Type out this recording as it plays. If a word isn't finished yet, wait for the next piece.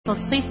So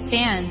let's please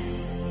stand.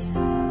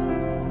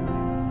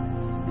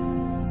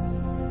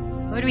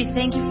 Lord, we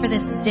thank you for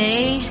this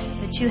day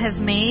that you have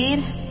made.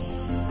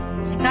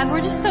 And God,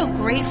 we're just so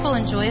grateful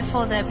and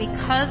joyful that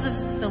because of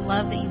the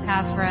love that you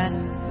have for us,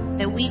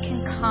 that we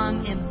can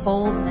come in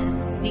boldness,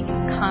 we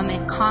can come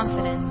in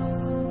confidence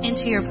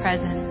into your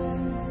presence.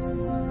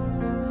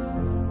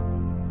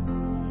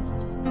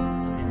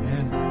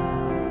 Amen.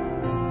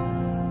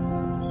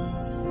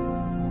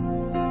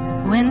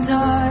 When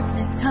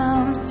darkness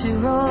comes to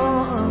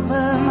roll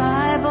over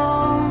my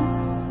bones,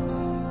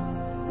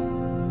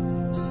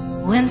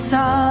 when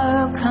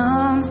sorrow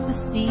comes to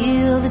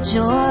steal the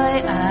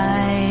joy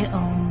I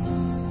own,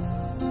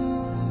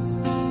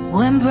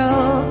 when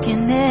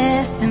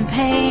brokenness and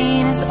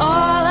pain is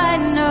all I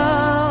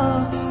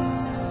know,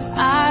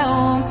 I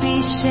won't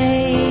be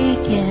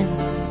shaken,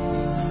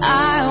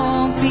 I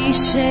won't be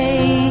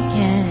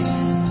shaken,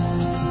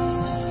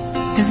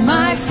 'cause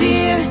my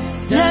fear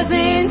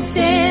doesn't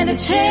stand a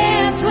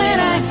chance when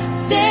I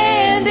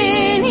stand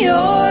in your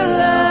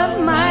love.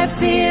 My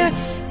fear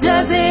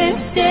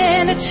doesn't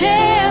stand a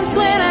chance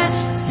when I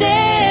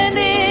stand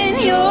in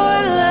your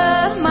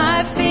love.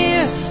 My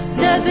fear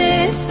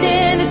doesn't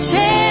stand a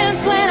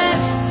chance when I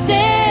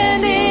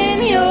stand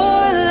in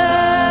your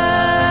love.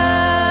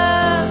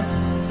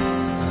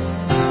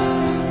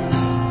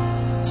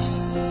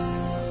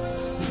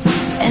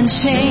 And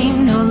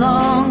shame no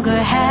longer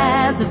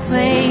has a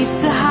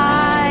place to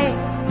hide.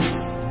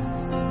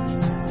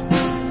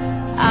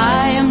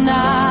 I am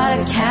not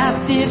a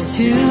captive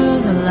to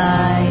the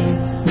lies.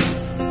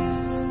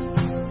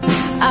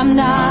 I'm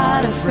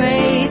not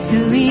afraid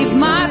to leave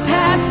my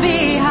past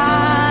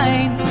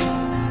behind.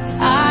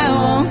 I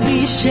won't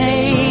be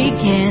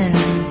shaken.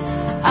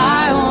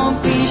 I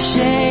won't be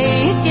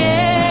shaken.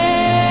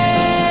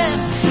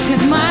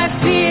 'Cause my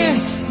fear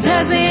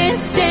doesn't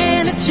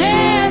stand a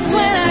chance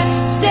when I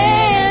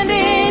stand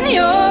in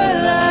your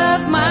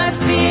love. My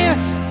fear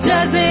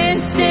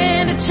doesn't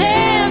stand a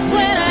chance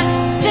when I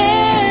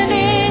stand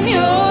in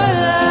your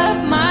love.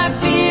 My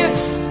fear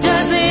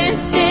doesn't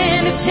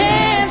stand a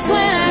chance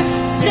when I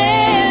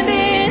stand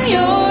in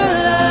your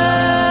love.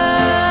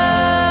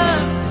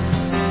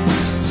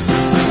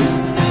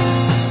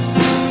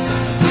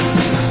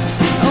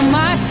 Oh,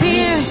 my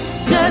fear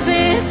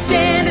doesn't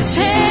stand a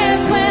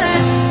chance when I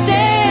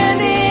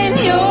stand in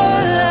your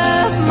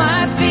love.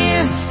 My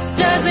fear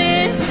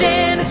doesn't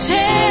stand a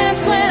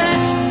chance when I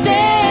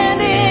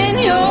stand in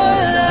your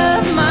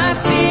love. My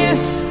fear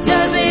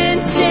doesn't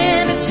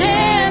stand a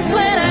chance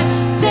when I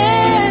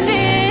stand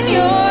in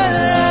your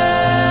love.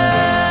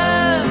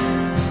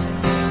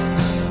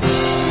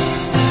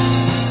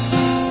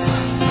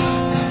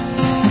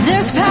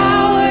 There's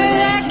power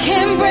that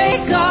can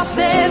break off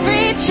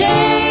every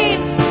chain.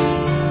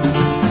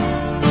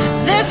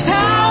 There's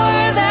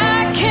power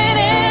that can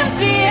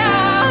empty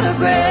out a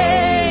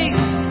grave.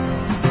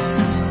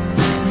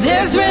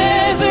 There's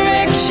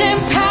resurrection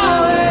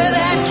power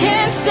that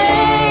can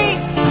save.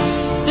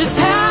 There's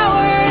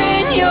power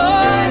in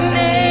your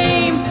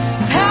name.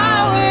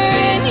 Power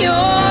in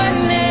your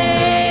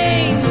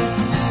name.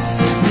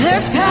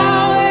 There's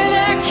power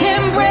that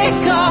can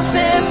break off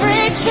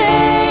every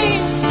chain.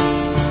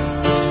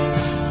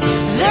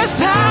 There's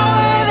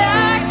power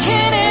that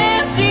can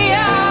empty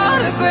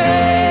out a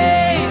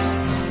grave.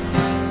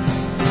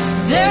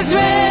 There's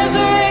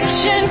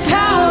resurrection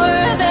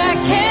power that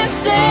can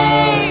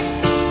save.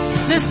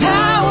 There's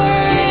power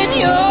in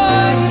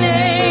your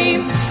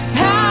name.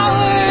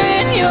 Power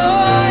in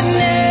your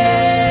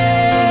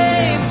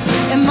name.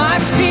 And my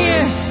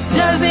fear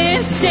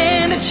doesn't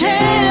stand a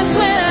chance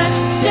when I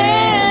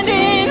stand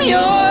in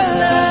your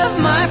love.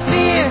 My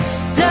fear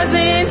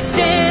doesn't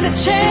stand a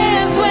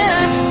chance when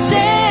I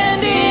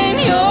stand in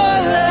your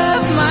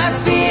love. My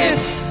fear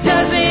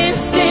doesn't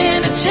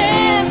stand a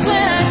chance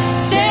when I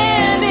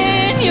stand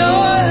in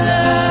your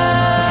love.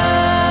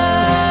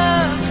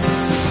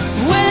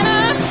 When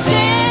I'm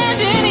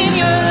standing in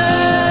your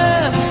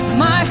love,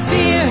 my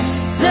fear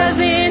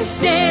doesn't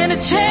stand a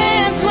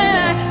chance when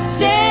I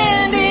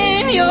stand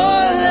in your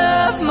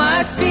love.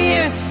 My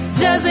fear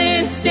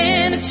doesn't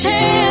stand a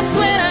chance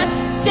when I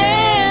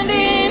stand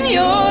in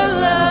your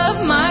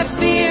love. My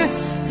fear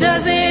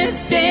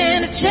doesn't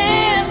stand a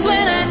chance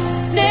when I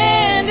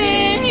stand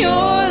in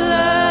your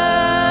love.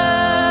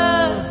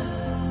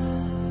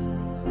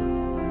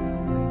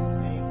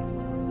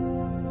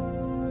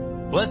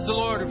 Bless the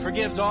Lord who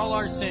forgives all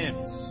our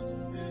sins.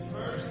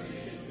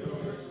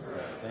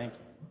 Thank you.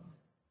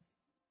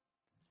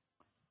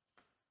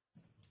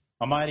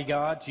 Almighty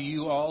God, to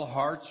you all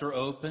hearts are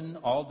open,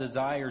 all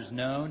desires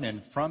known,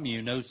 and from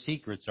you no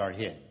secrets are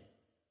hid.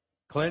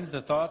 Cleanse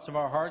the thoughts of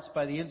our hearts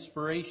by the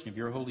inspiration of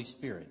your Holy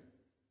Spirit,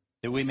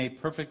 that we may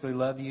perfectly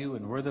love you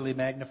and worthily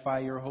magnify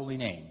your holy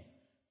name.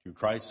 Through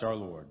Christ our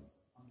Lord.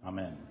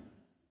 Amen.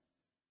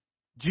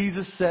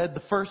 Jesus said,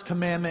 the first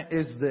commandment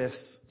is this: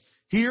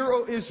 Hear,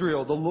 O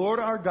Israel, the Lord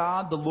our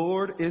God, the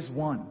Lord is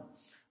one.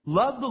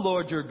 Love the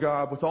Lord your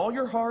God with all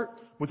your heart,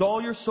 with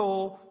all your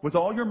soul, with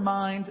all your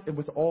mind, and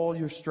with all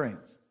your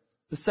strength.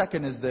 The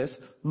second is this: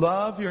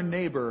 love your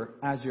neighbor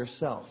as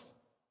yourself.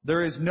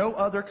 There is no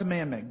other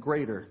commandment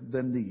greater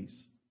than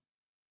these.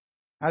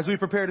 As we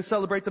prepare to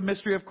celebrate the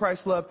mystery of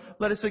Christ's love,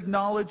 let us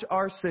acknowledge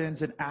our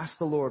sins and ask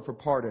the Lord for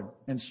pardon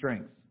and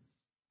strength.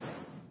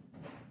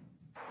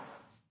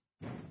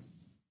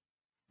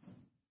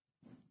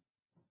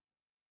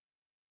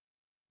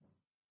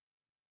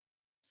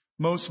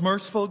 Most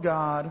merciful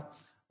God,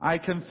 I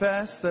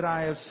confess that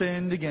I have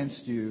sinned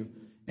against you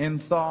in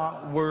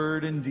thought,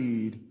 word, and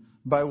deed,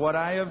 by what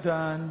I have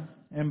done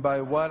and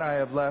by what I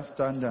have left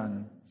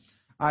undone.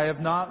 I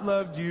have not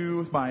loved you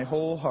with my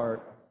whole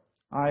heart.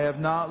 I have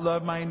not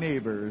loved my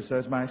neighbors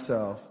as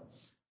myself.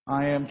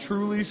 I am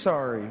truly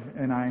sorry,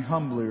 and I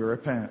humbly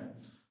repent.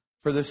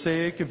 For the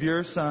sake of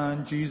your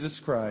Son, Jesus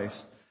Christ,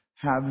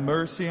 have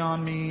mercy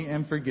on me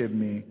and forgive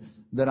me,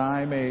 that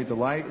I may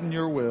delight in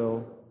your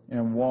will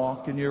and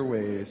walk in your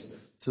ways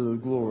to the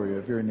glory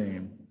of your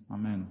name.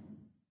 Amen.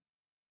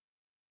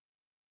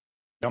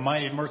 The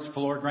Almighty and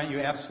merciful Lord grant you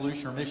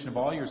absolution or remission of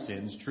all your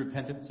sins, true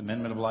repentance,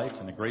 amendment of life,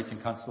 and the grace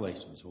and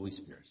consolation of His Holy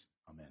Spirit.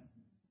 Amen.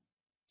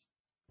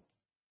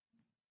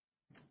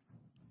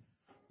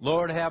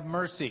 Lord, have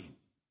mercy.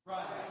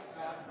 Christ,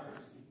 have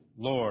mercy.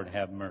 Lord,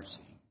 have mercy.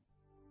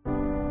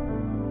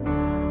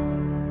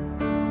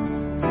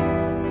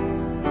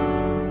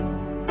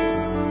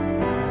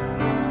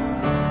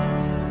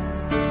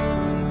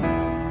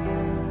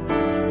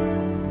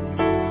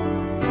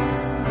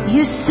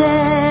 You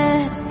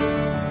said,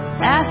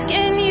 ask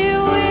and you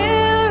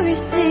will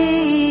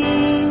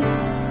receive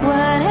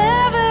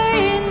whatever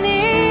you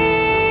need.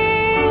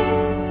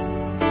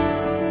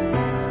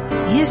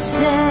 You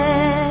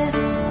said,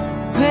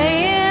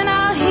 pray and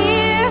I'll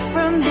hear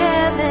from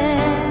heaven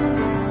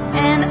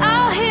and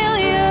I'll heal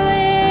your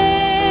land.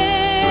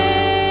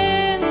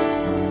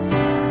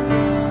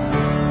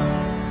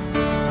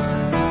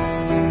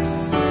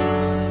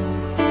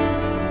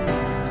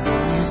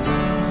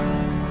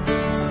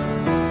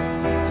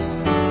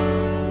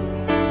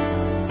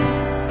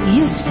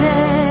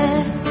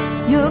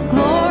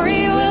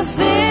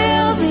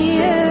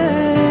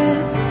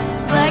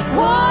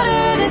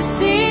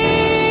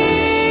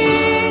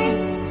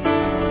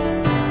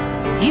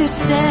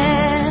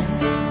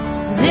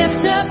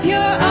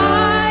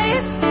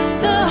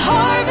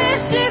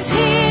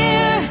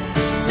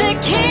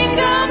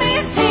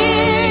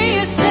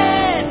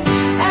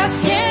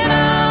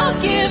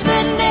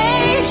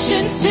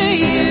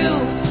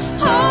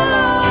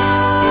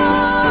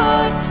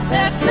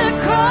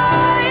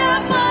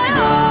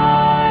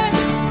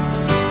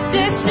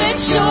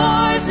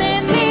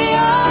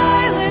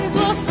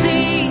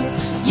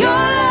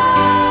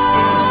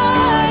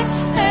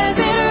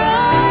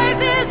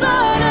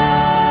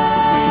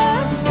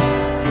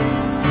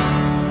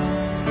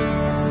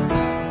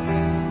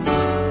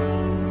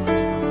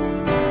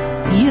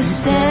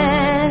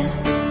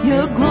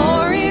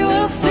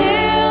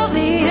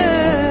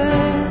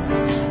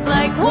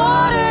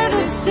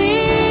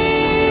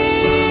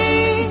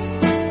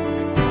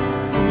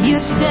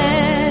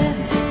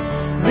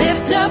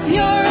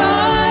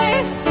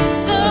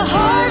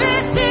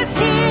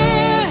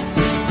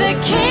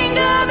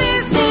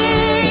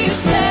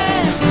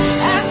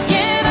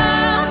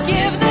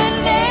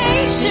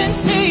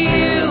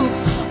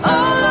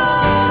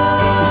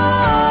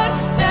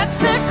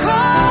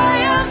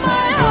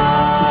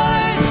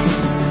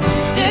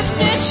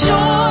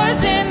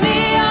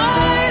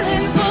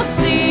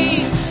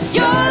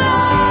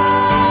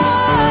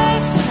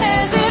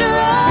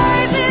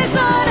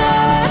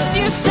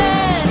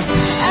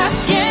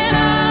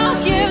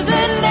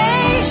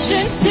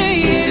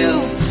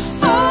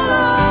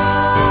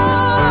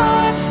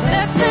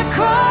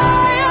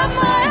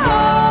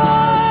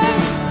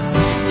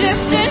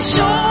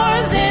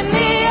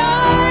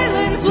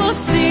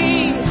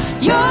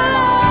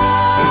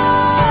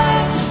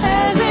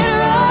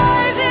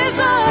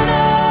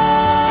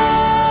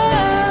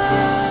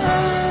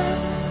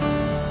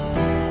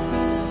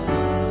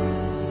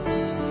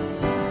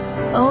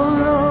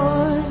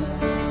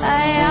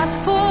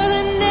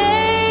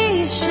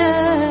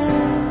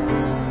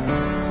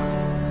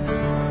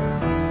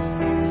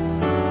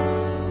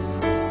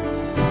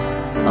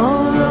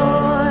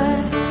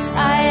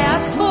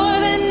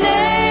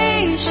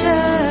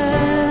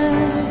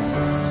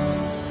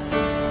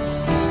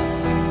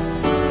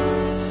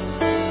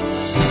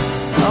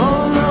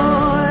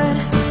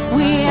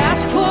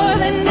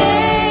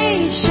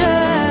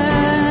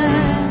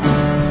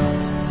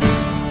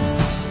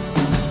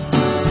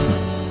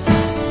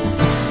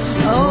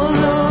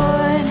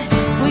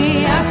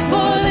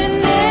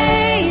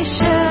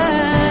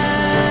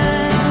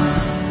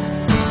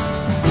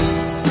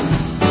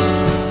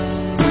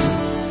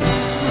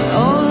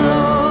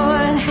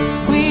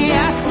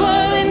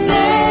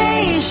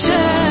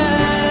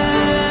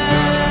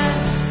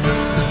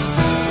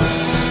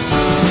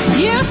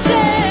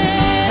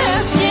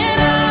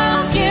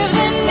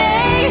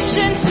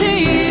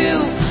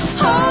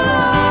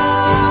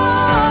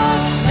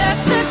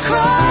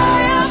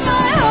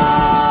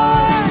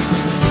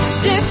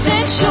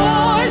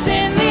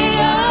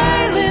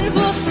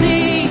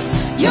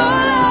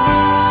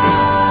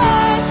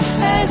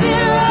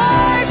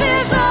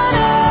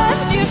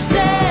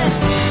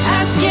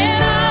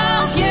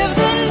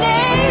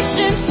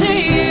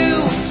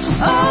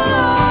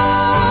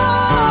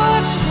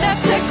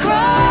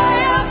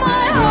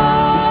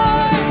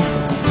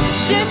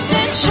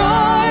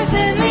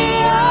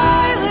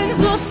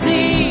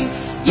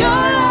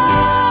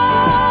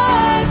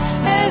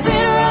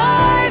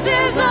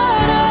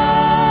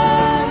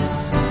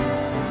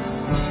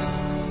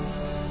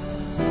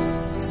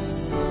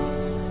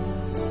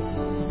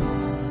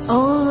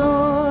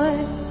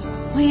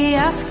 we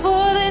ask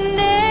for the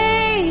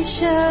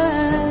nation.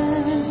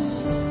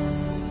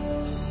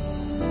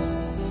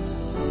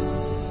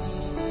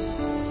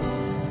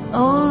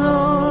 Oh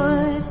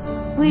Lord,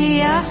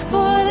 we ask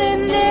for the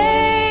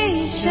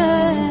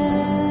nation.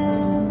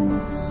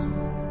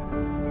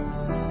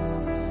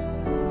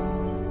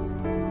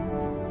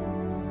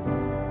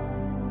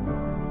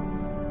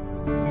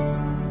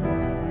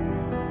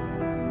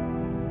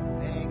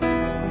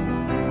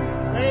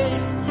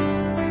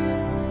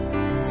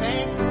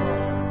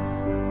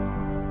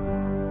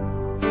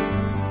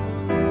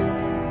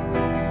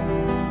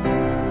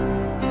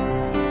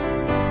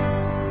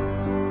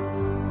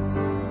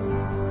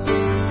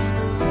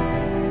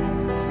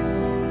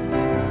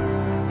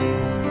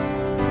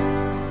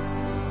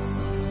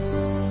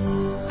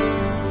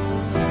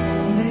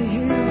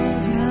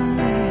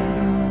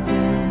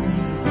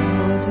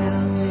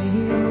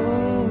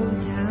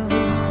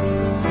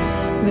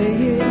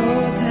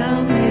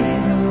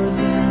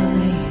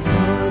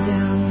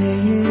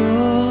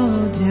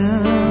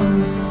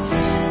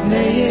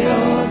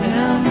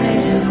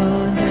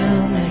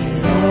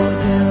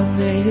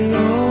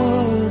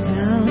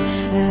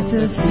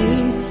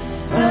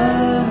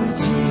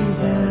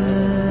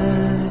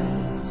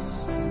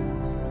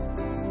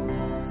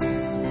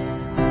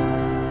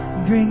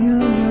 Bring your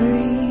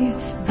worry,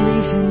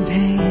 grief and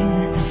pain,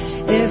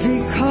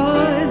 every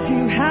cause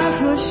you have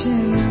for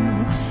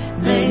shame.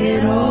 Lay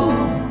it all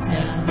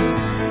down,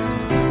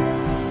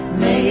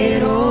 lay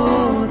it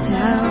all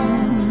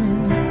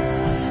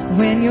down.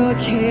 When your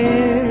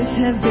cares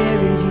have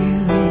buried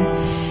you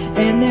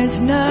and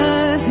there's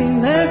nothing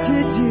left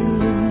to do,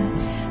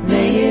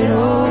 lay it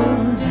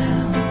all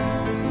down,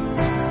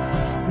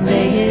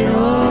 lay it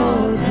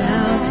all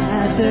down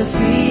at the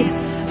feet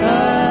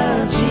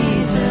of Jesus.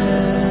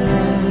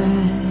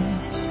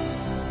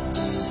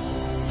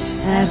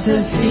 At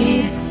the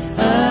feet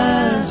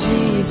of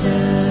Jesus.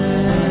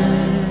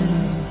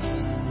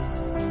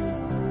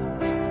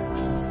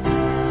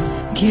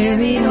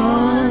 Carried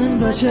on,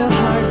 but your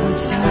heart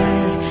was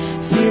tired.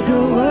 Feared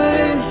the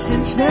worst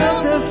and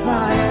felt the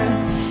fire.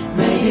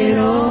 Lay it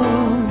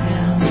all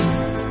down.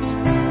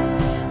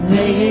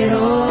 Lay it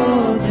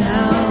all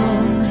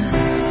down.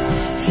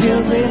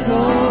 Filled with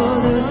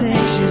all those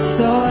anxious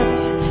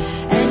thoughts,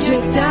 and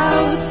your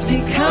doubts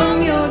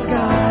become your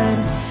God.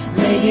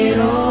 Lay it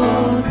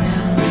all down.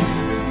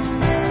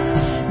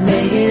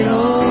 Lay it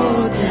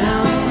all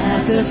down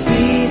at the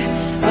feet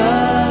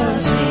of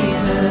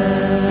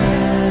Jesus.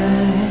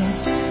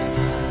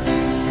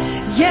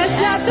 Yes,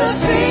 at the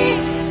feet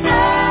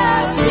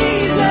of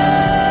Jesus.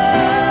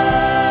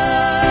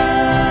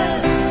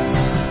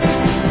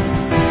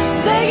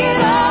 Lay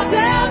it all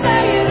down,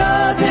 lay it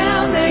all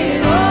down, lay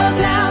it all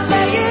down,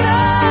 lay it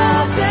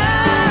all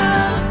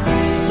down.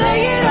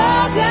 Lay it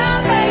all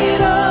down, lay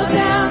it all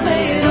down,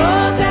 lay it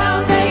all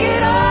down, lay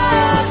it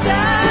all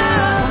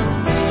down.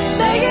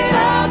 Lay it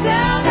all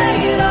down,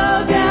 lay it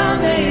all down,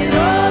 lay it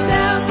all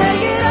down, lay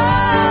it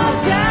all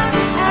down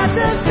at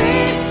the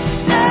feet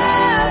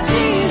of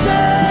Jesus.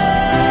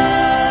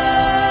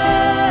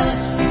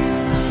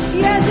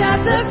 Yes,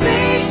 at the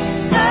feet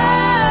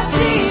of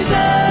Jesus.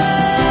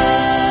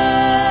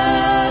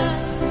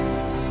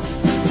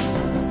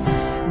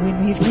 When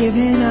we've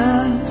given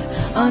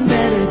up on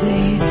better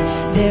days,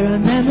 there are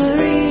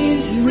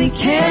memories we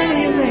can't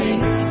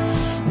erase.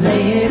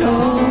 Lay it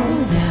all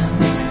down.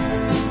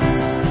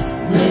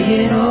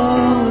 Lay it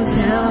all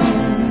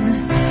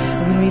down.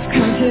 When we've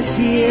come to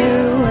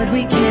fear what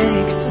we can't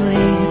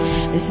explain,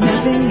 there's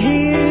nothing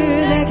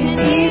here that can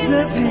ease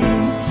the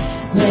pain.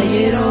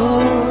 Lay it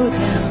all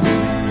down.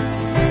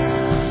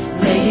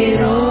 Lay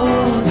it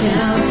all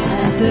down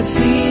at the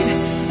feet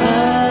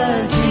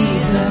of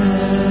Jesus.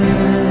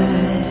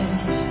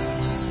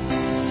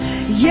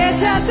 Yes,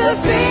 at the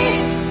feet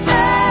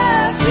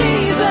of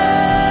Jesus.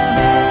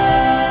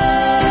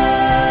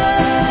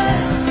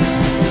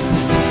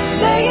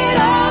 Lay it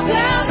all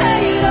down,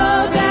 lay it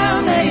all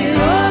down, lay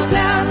it all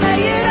down,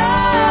 lay it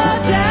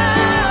all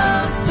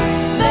down.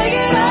 Lay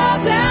it all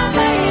down,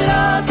 lay it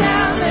all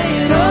down,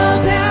 lay it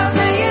all down,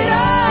 lay it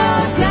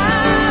all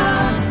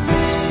down.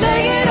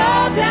 Lay it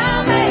all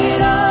down, lay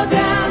it all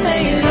down,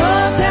 lay it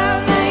all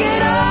down, lay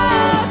it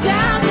all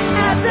down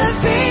at the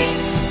feet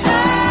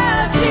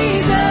of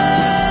Jesus.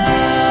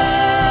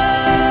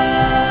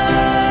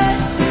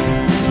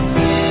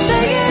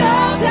 Lay it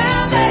all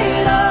down, lay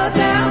it all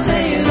down,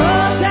 lay it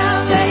all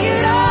down, lay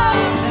it all,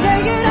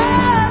 lay it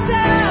all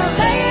down,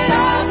 lay it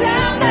all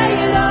down, lay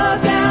it all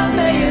down,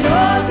 lay it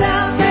all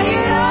down, lay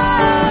it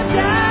all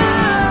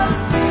down.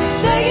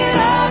 Lay it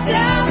all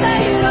down,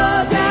 lay it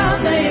all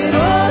down, lay it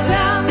all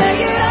down,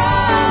 lay it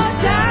all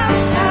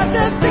down at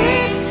the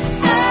feet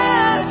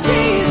of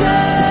Jesus.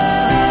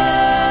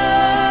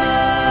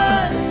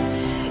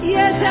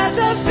 Yes, at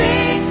the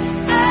feet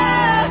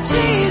of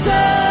Jesus.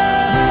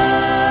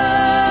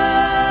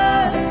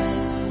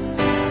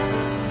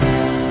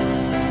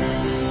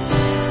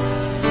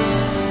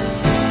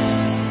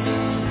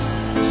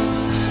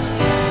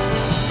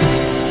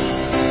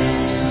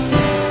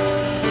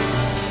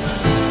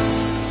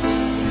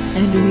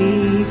 and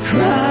we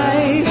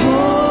cry,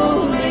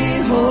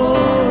 holy,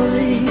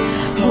 holy,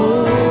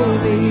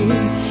 holy,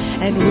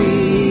 and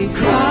we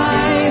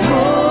cry,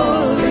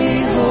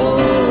 holy,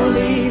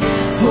 holy,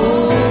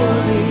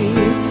 holy,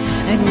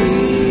 and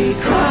we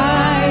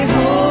cry,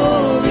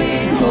 holy,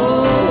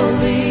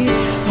 holy,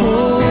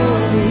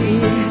 holy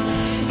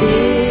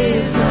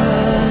is the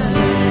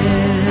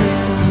Lamb.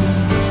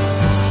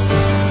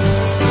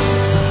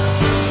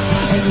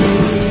 And we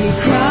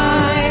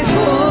cry,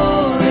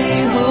 holy,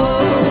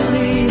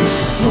 holy,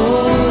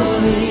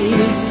 holy,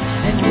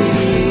 and we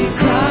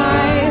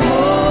cry,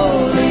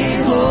 holy,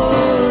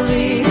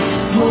 holy,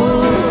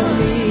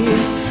 holy,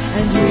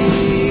 and we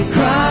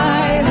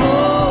cry,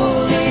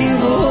 holy,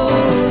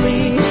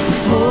 holy,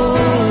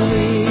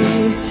 holy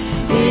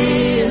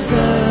is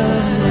the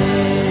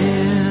Lamb.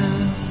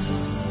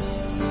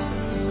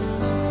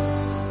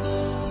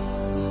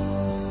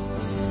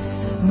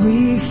 We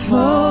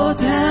fall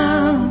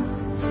down,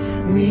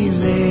 we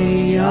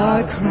lay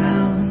our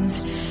crowns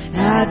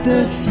at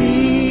the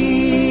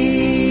feet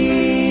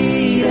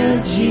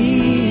of Jesus.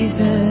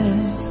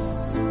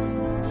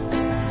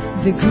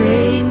 The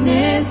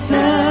greatness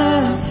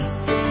of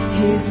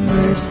His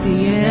mercy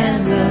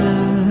and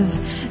love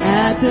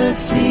at the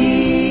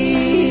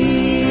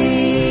feet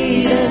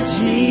of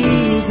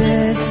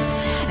Jesus.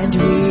 And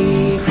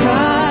we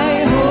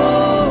cry,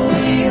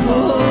 holy,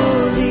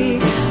 holy,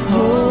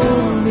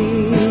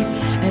 holy,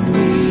 and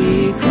we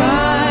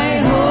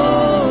cry,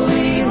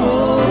 holy,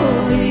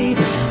 holy,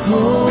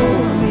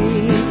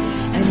 holy,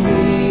 and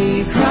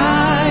we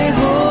cry,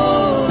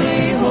 holy,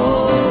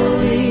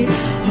 holy,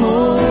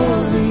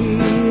 holy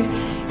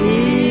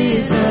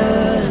is the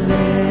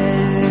Lamb.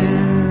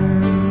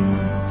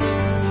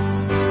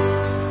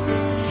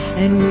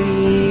 And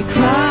we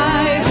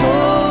cry,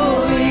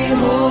 holy,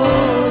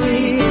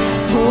 holy,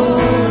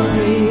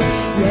 holy,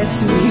 yes,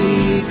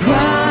 we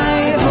cry,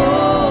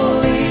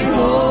 holy,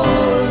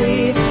 holy,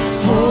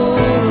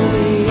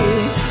 holy,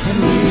 and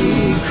we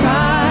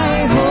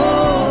cry,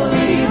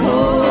 holy,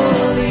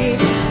 holy,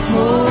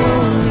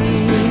 holy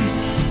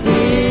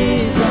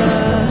is the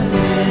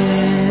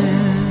Lamb.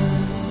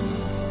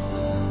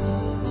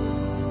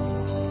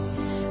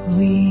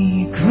 We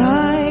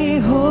cry,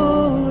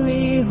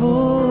 holy,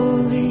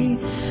 holy,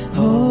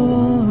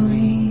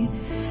 holy.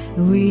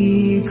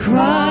 We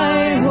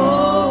cry,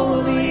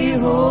 holy,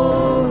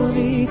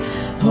 holy,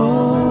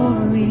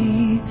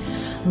 holy.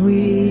 We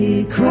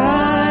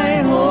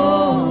cry,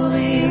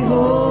 holy,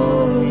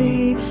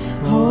 holy,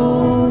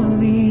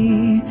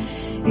 holy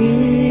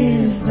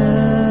is the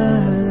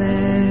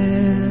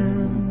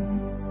Lamb.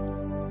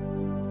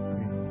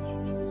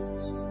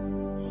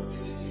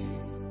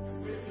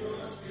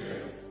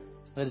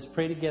 Let us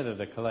pray together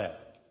the collect.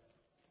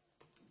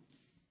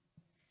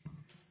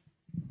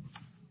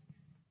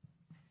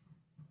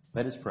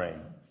 Let us pray.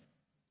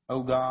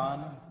 O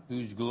God,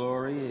 whose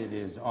glory it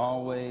is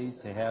always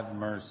to have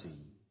mercy,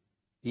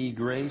 be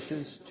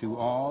gracious to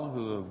all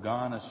who have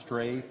gone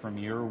astray from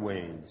your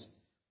ways,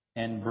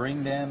 and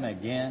bring them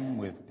again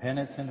with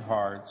penitent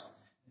hearts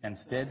and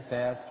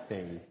steadfast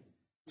faith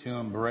to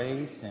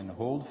embrace and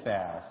hold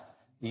fast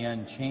the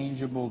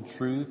unchangeable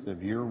truth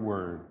of your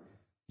word,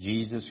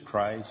 Jesus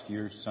Christ,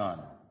 your Son,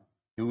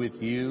 who with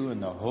you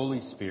and the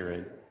Holy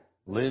Spirit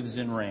lives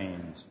and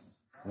reigns,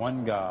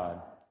 one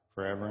God,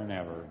 forever and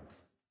ever.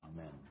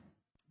 Amen.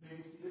 May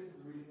we see it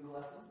for the reading of the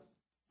lessons?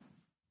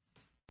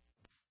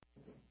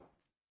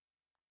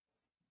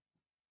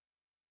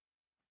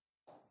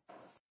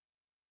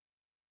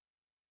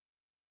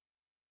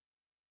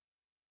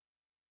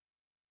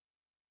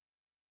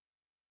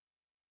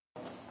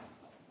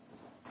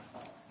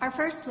 Our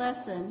first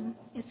lesson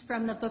is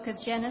from the book of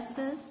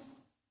Genesis,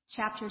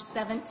 chapter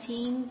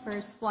 17,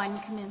 verse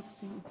 1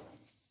 commencing.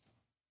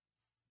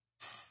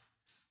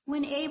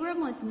 When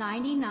Abram was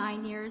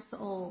 99 years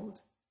old,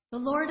 the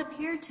Lord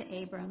appeared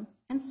to Abram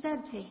and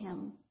said to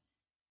him,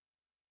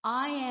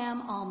 I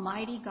am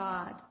Almighty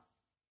God.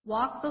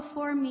 Walk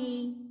before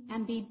me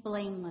and be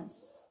blameless.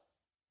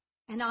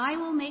 And I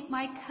will make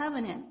my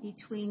covenant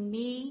between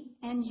me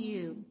and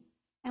you,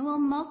 and will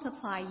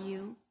multiply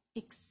you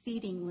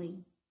exceedingly.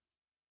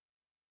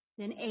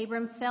 Then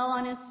Abram fell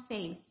on his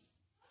face,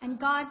 and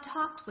God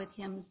talked with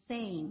him,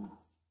 saying,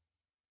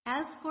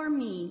 As for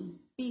me,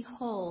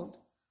 behold,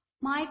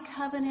 my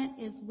covenant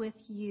is with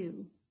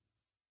you,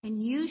 and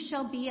you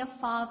shall be a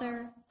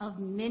father of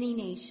many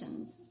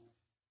nations.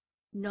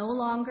 No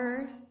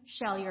longer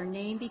shall your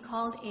name be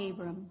called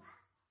Abram,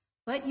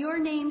 but your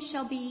name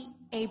shall be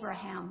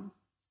Abraham,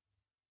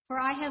 for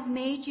I have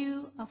made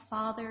you a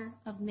father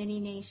of many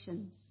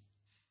nations.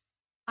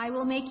 I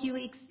will make you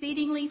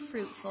exceedingly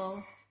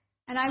fruitful,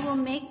 and I will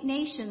make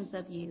nations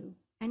of you,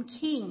 and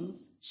kings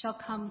shall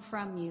come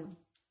from you.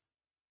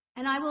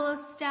 And I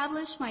will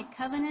establish my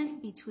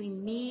covenant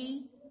between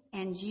me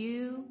and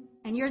you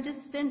and your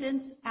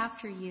descendants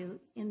after you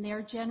in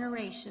their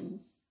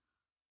generations,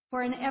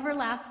 for an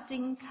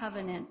everlasting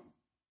covenant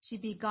to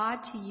be God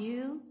to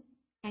you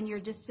and your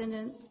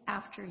descendants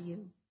after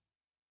you.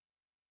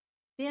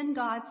 Then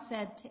God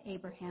said to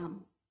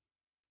Abraham,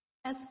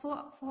 As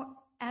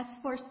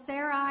for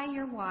Sarai,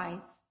 your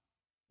wife,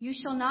 you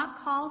shall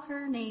not call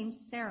her name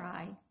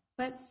Sarai,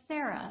 but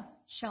Sarah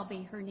shall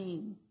be her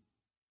name.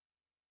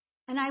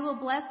 And I will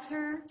bless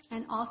her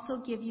and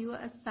also give you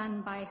a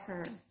son by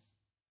her.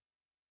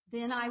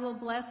 Then I will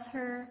bless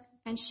her,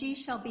 and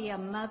she shall be a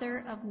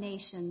mother of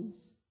nations.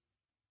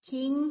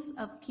 Kings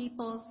of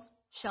peoples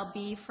shall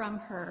be from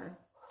her.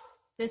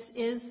 This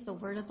is the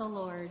word of the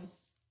Lord.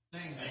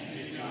 Thanks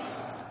be to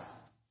God.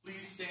 Please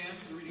stand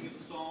for the reading of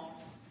the psalm.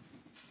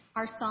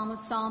 Our psalm is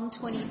Psalm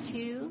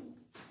 22,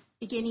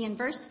 beginning in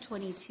verse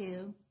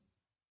 22,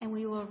 and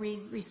we will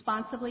read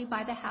responsively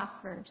by the half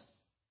verse.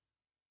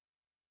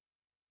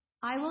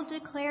 I will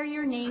declare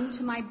your name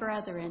to my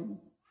brethren.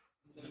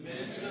 In the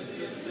midst of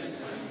the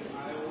assembly,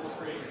 I will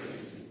praise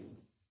you.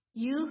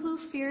 You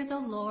who fear the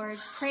Lord,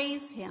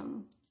 praise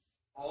him.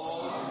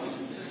 All the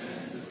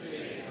descendants of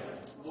Jacob,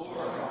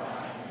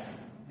 glorify him,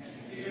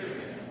 and fear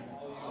him,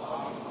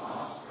 all the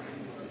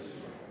offspring of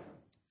Israel.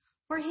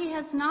 For he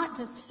has not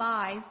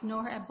despised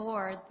nor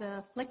abhorred the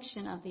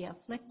affliction of the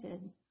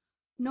afflicted,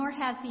 nor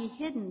has he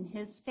hidden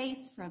his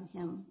face from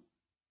him.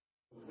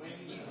 When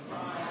ye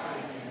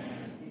cry to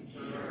him, he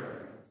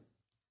heard.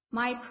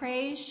 My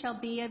praise shall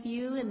be of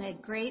you in the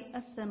great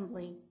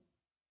assembly.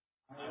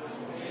 I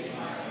will pay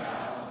my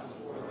vows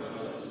before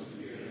those who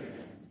fear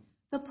him.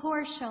 The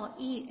poor shall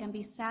eat and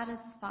be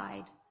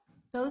satisfied.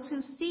 Those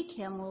who seek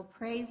him will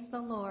praise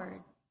the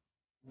Lord.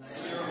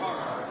 Let your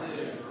heart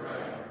live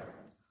forever.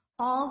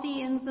 All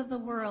the ends of the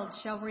world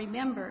shall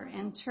remember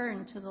and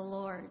turn to the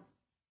Lord.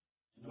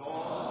 And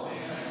all the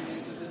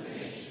families of the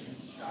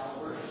nations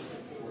shall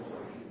worship before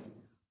you.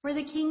 For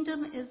the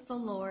kingdom is the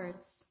Lord's.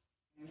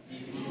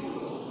 And he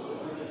rules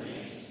over the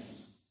nations.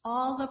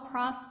 All the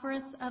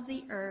prosperous of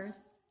the earth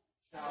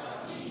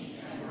Shall eat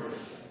and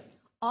worship.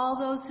 All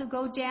those who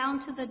go down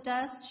to the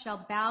dust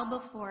shall bow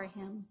before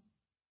him.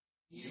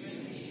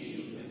 Even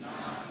he who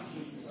cannot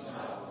keep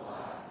himself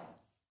alive.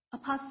 A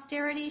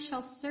posterity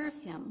shall serve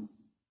him.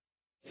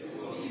 It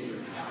will be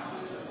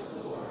recounted of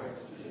the Lord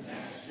to the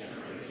next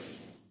generation.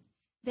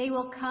 They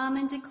will come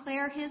and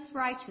declare his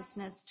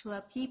righteousness to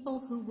a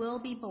people who will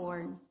be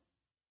born.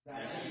 That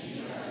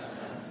he has done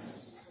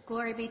this.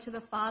 Glory be to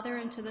the Father,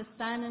 and to the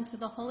Son, and to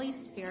the Holy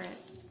Spirit.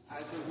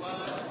 As it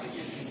was in the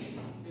beginning,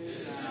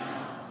 is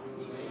now, and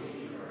will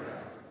be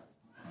forever.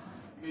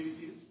 You may be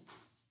seated.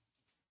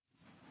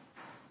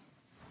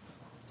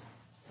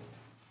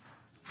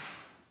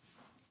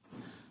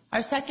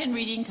 Our second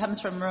reading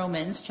comes from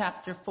Romans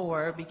chapter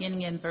 4,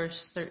 beginning in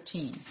verse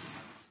 13.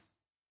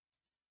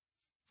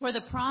 For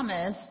the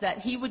promise that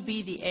he would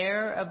be the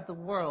heir of the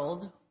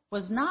world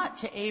was not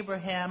to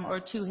Abraham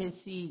or to his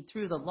seed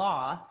through the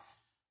law,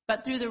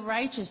 but through the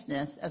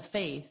righteousness of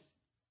faith.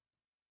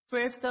 For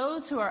if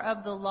those who are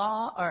of the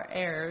law are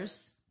heirs,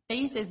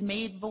 faith is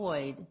made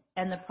void,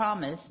 and the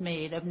promise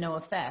made of no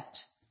effect,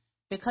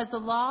 because the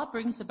law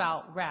brings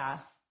about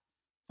wrath.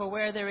 For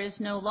where there is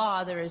no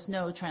law, there is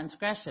no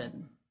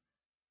transgression.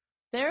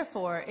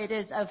 Therefore, it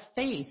is of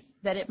faith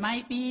that it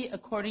might be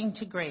according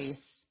to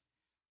grace,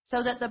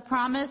 so that the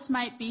promise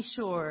might be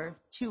sure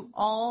to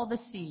all the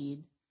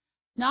seed,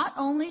 not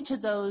only to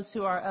those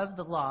who are of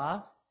the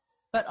law,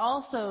 but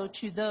also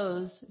to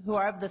those who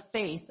are of the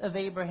faith of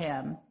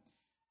Abraham,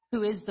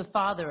 who is the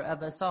father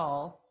of us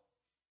all.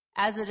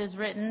 As it is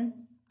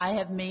written, I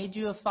have made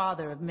you a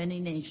father of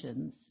many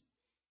nations,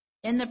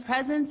 in the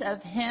presence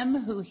of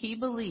him who he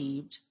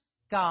believed,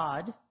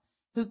 God,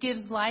 who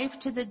gives life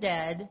to the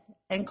dead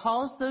and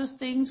calls those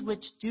things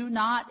which do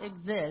not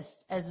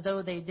exist as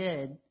though they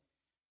did,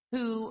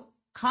 who,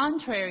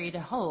 contrary to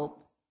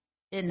hope,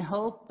 in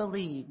hope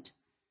believed,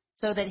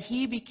 so that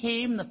he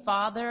became the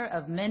father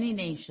of many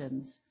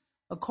nations,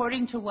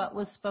 according to what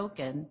was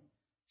spoken,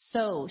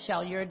 so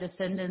shall your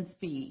descendants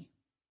be.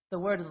 The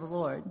word of the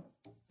Lord.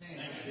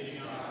 Thanks be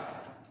to God.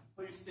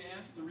 Please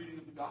stand for the reading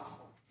of the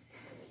gospel.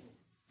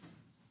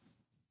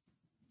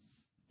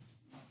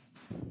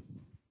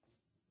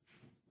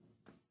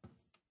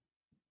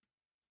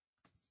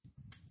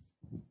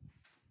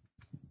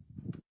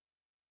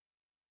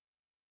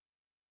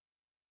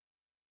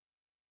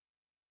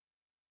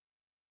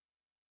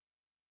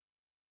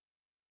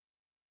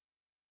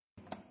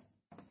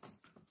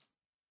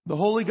 The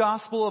Holy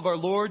Gospel of our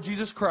Lord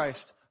Jesus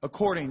Christ,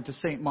 according to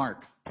St.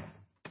 Mark.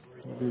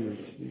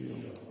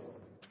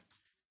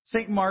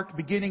 St. Mark,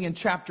 beginning in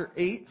chapter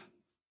 8,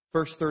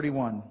 verse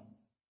 31.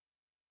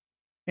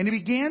 And he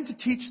began to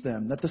teach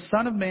them that the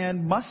Son of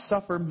Man must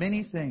suffer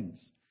many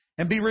things,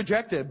 and be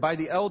rejected by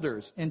the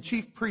elders and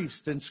chief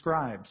priests and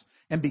scribes,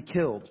 and be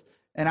killed,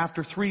 and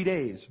after 3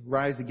 days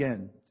rise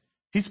again.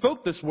 He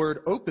spoke this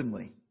word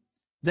openly.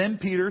 Then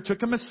Peter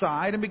took him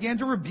aside and began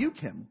to rebuke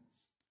him.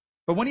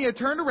 But when he had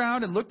turned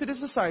around and looked at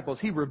his disciples,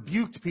 he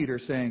rebuked Peter,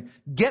 saying,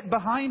 Get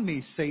behind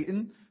me,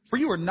 Satan, for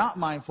you are not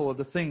mindful of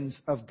the things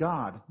of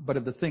God, but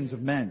of the things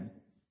of men.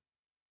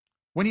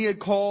 When he had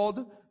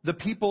called the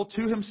people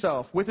to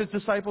himself, with his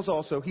disciples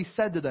also, he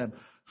said to them,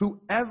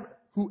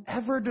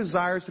 Whoever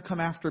desires to come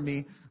after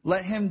me,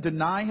 let him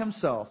deny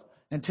himself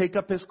and take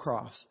up his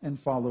cross and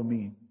follow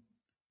me.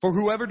 For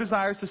whoever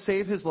desires to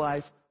save his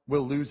life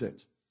will lose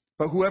it.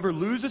 But whoever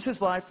loses his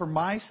life for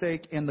my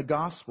sake and the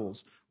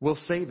gospel's will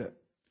save it.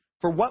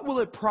 For what will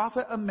it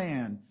profit a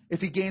man if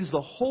he gains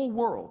the whole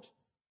world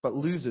but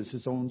loses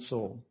his own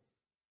soul?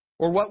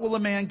 Or what will a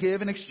man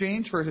give in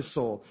exchange for his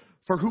soul?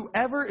 For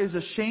whoever is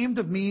ashamed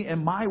of me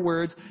and my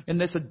words in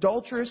this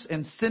adulterous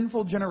and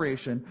sinful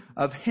generation,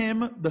 of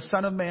him the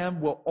Son of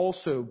Man will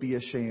also be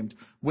ashamed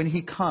when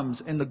he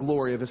comes in the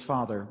glory of his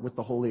Father with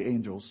the holy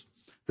angels.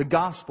 The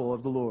gospel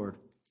of the Lord.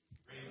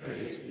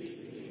 Praise be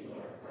to thee,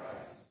 Lord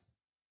Christ.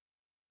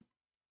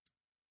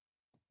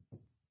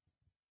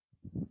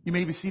 You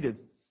may be seated.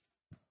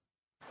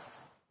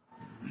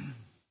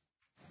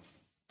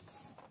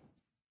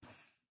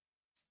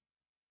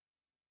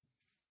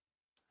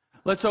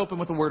 Let's open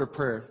with a word of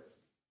prayer.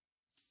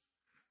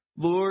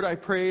 Lord, I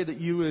pray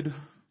that you would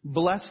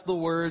bless the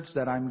words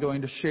that I'm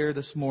going to share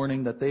this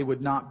morning, that they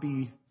would not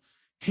be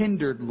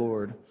hindered,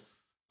 Lord,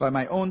 by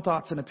my own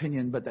thoughts and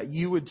opinion, but that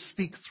you would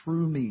speak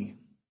through me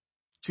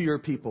to your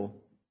people.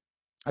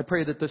 I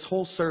pray that this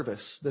whole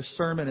service, this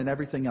sermon and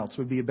everything else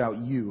would be about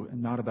you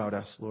and not about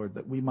us, Lord,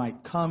 that we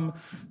might come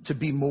to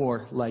be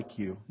more like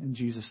you. In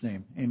Jesus'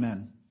 name,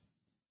 amen.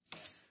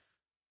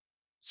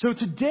 So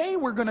today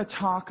we're going to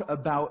talk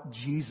about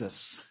Jesus.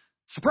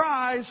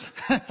 Surprise!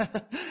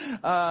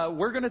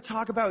 We're going to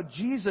talk about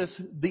Jesus,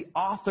 the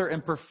author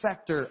and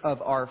perfecter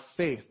of our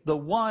faith, the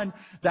one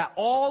that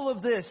all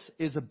of this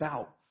is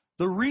about.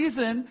 The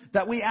reason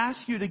that we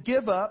ask you to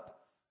give up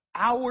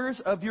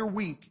hours of your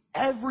week,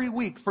 every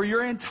week, for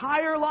your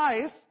entire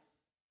life,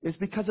 is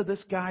because of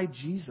this guy,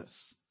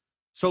 Jesus.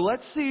 So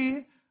let's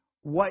see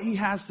what he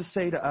has to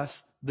say to us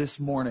this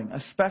morning,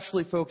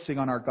 especially focusing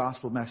on our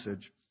gospel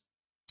message.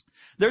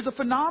 There's a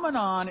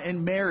phenomenon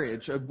in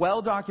marriage, a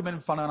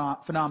well-documented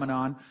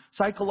phenomenon,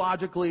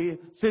 psychologically,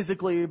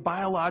 physically,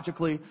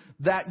 biologically,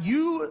 that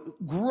you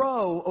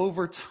grow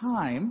over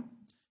time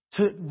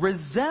to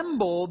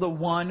resemble the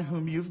one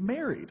whom you've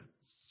married.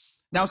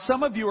 Now,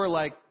 some of you are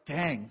like,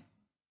 dang,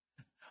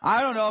 I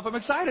don't know if I'm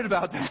excited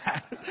about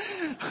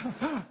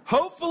that.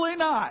 Hopefully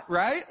not,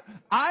 right?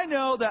 I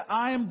know that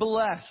I am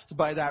blessed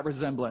by that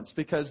resemblance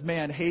because,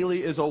 man, Haley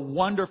is a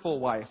wonderful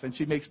wife and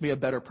she makes me a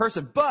better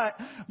person. But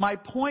my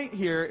point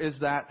here is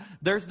that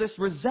there's this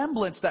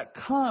resemblance that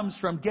comes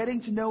from getting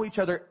to know each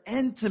other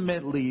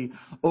intimately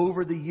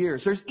over the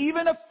years. There's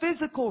even a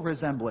physical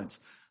resemblance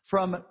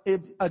from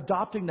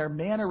adopting their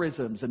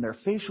mannerisms and their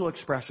facial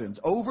expressions.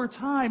 Over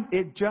time,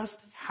 it just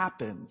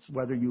happens,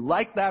 whether you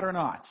like that or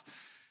not.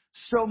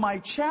 So my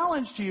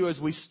challenge to you as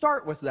we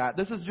start with that,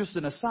 this is just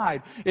an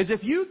aside, is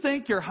if you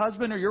think your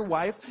husband or your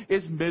wife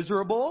is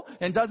miserable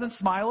and doesn't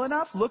smile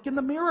enough, look in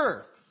the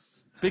mirror.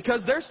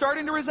 Because they're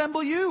starting to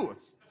resemble you.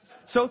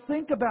 So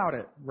think about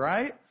it,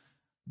 right?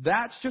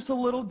 That's just a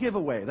little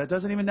giveaway. That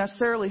doesn't even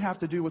necessarily have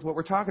to do with what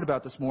we're talking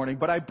about this morning.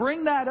 But I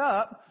bring that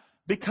up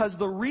because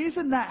the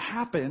reason that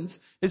happens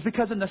is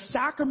because in the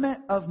sacrament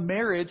of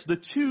marriage, the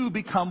two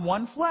become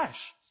one flesh.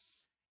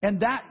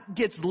 And that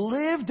gets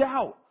lived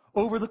out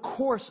over the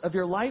course of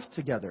your life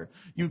together.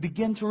 You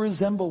begin to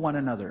resemble one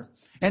another.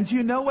 And do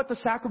you know what the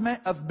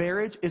sacrament of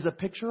marriage is a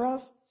picture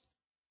of?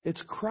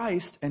 It's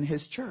Christ and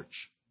His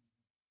church.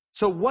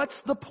 So what's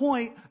the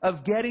point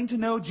of getting to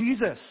know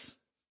Jesus?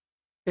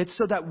 It's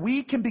so that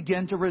we can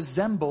begin to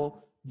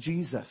resemble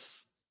Jesus.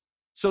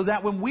 So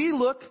that when we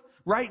look,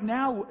 right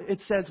now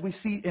it says we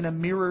see in a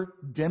mirror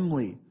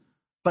dimly,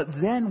 but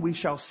then we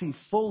shall see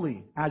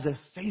fully as a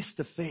face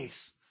to face.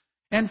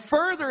 And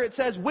further it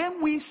says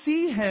when we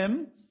see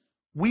Him,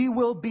 we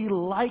will be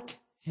like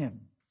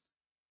Him.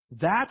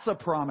 That's a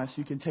promise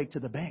you can take to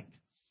the bank.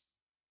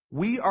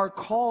 We are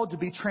called to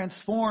be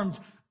transformed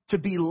to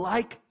be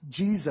like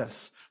Jesus.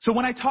 So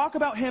when I talk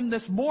about Him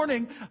this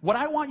morning, what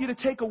I want you to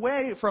take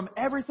away from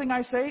everything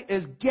I say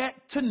is get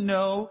to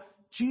know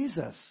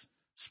Jesus.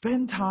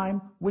 Spend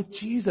time with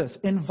Jesus.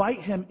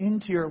 Invite Him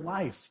into your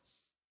life.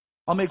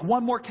 I'll make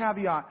one more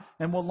caveat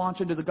and we'll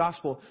launch into the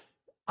gospel.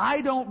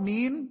 I don't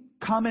mean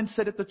come and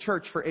sit at the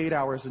church for 8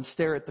 hours and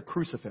stare at the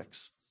crucifix.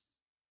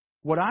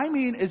 What I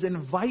mean is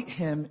invite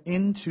Him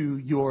into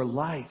your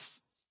life.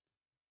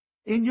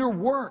 In your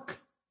work.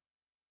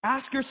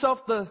 Ask yourself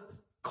the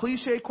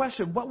cliche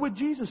question, what would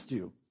Jesus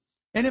do?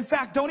 And in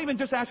fact, don't even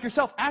just ask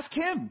yourself, ask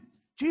Him.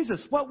 Jesus,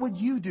 what would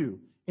you do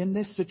in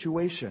this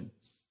situation?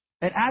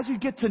 And as you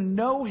get to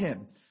know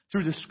Him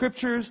through the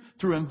Scriptures,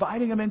 through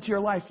inviting Him into your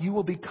life, you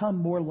will become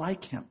more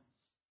like Him.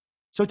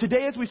 So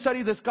today as we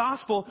study this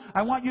gospel,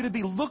 I want you to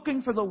be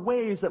looking for the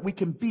ways that we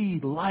can be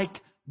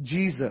like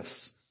Jesus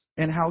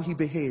and how He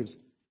behaves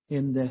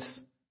in this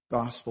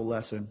gospel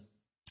lesson.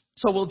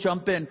 So we'll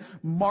jump in.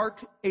 Mark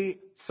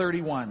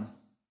 8:31.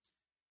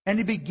 And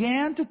He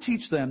began to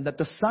teach them that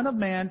the Son of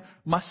Man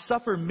must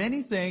suffer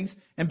many things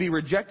and be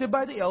rejected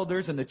by the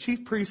elders and the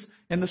chief priests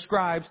and the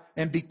scribes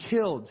and be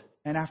killed,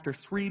 and after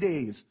 3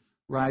 days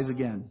rise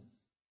again.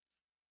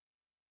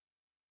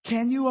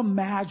 Can you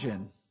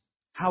imagine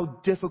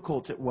how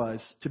difficult it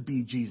was to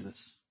be Jesus?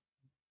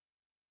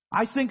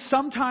 I think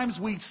sometimes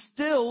we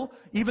still,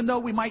 even though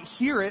we might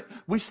hear it,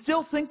 we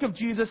still think of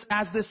Jesus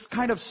as this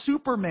kind of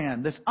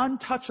Superman, this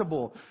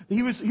untouchable.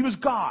 He was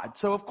God,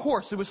 so of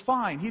course it was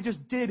fine. He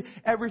just did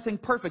everything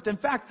perfect. In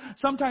fact,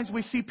 sometimes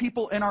we see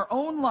people in our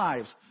own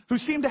lives who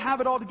seem to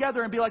have it all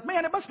together and be like,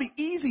 man, it must be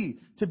easy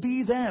to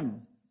be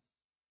them.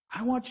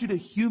 I want you to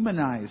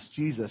humanize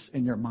Jesus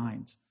in your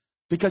mind,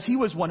 because he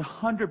was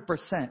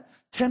 100%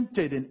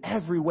 tempted in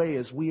every way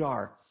as we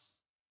are.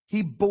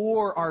 He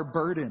bore our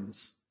burdens.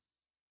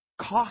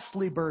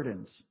 Costly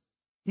burdens.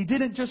 He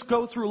didn't just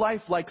go through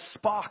life like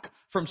Spock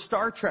from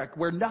Star Trek,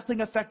 where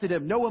nothing affected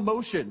him, no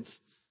emotions.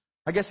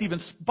 I guess even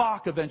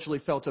Spock eventually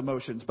felt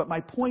emotions. But my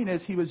point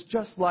is, he was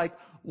just like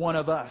one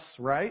of us,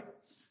 right?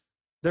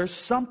 There's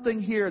something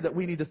here that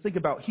we need to think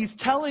about. He's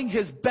telling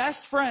his best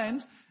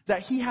friends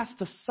that he has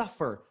to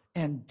suffer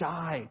and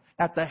die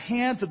at the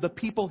hands of the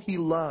people he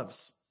loves.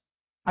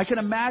 I can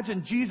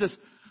imagine Jesus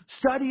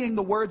studying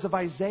the words of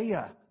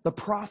Isaiah, the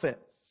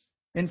prophet.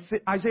 In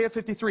Isaiah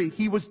 53,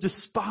 he was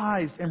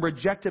despised and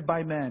rejected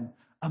by men,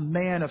 a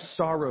man of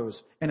sorrows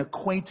and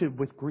acquainted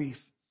with grief.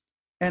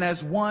 And as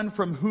one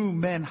from whom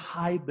men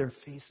hide their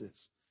faces,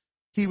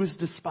 he was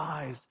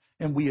despised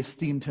and we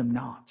esteemed him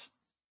not.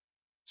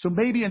 So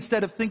maybe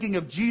instead of thinking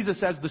of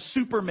Jesus as the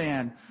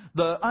Superman,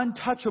 the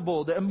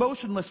untouchable, the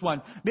emotionless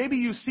one, maybe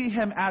you see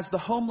him as the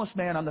homeless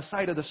man on the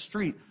side of the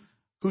street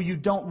who you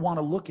don't want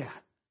to look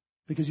at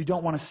because you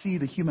don't want to see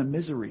the human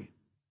misery.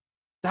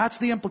 That's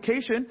the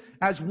implication.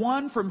 As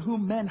one from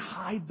whom men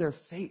hide their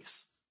face.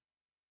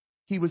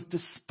 He was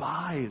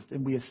despised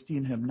and we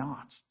esteem him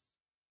not.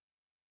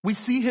 We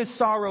see his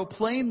sorrow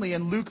plainly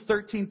in Luke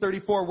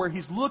 13:34, where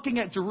he's looking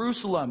at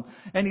Jerusalem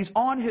and he's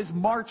on his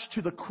march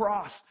to the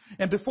cross.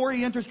 And before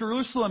he enters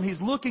Jerusalem,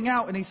 he's looking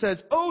out and he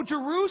says, "Oh,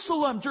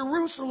 Jerusalem,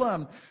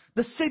 Jerusalem,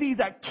 the city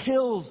that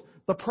kills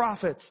the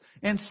prophets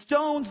and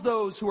stones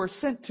those who are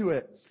sent to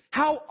it.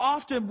 How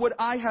often would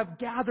I have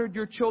gathered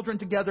your children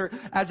together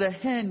as a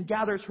hen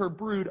gathers her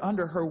brood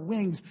under her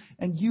wings,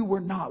 and you were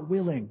not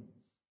willing."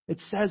 It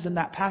says in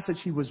that passage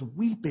he was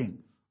weeping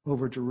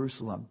over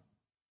Jerusalem.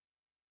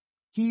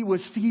 He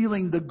was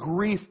feeling the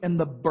grief and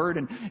the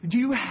burden. Do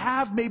you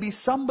have maybe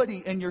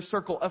somebody in your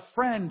circle, a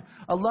friend,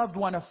 a loved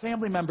one, a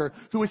family member,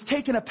 who has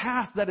taken a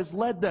path that has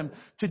led them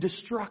to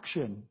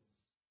destruction?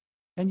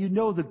 And you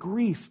know the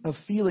grief of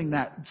feeling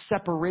that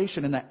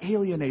separation and that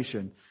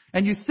alienation.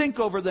 And you think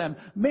over them,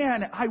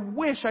 man, I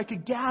wish I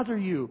could gather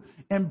you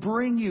and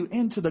bring you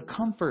into the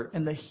comfort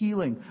and the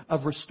healing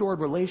of restored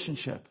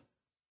relationship.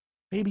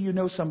 Maybe you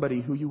know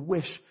somebody who you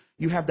wish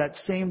you have that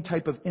same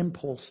type of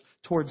impulse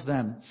towards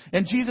them.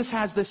 And Jesus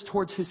has this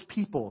towards his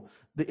people,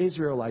 the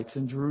Israelites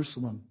in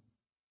Jerusalem.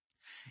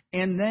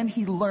 And then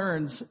he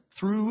learns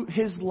through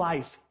his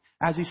life,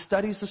 as he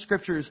studies the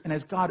scriptures and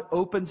as God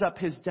opens up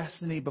his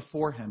destiny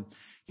before him,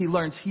 he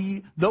learns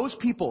those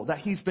people that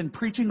he's been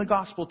preaching the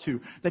gospel to,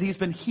 that he's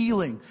been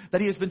healing,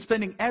 that he has been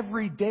spending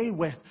every day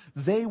with,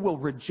 they will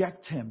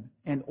reject him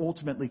and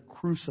ultimately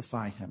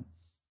crucify him.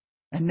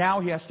 And now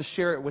he has to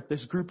share it with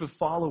this group of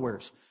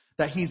followers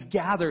that he's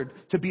gathered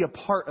to be a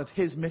part of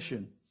his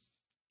mission.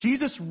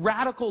 Jesus'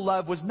 radical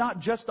love was not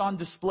just on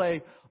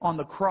display on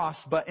the cross,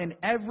 but in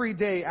every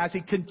day as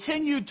he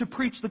continued to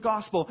preach the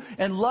gospel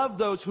and love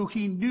those who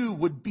he knew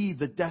would be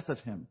the death of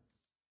him.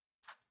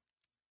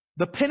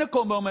 The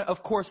pinnacle moment,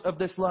 of course, of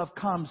this love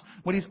comes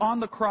when he's on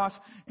the cross,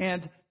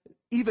 and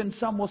even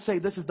some will say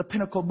this is the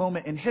pinnacle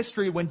moment in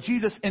history when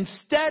Jesus,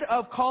 instead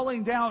of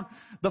calling down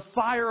the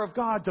fire of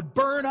God to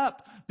burn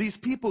up these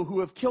people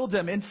who have killed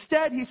him,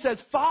 instead he says,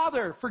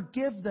 "Father,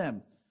 forgive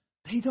them.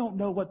 They don't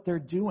know what they're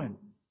doing."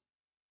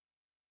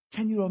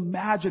 Can you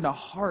imagine a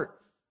heart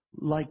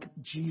like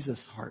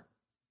Jesus' heart?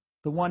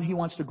 The one he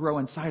wants to grow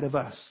inside of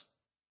us.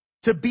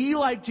 To be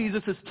like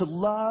Jesus is to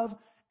love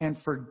and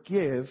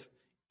forgive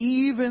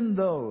even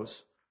those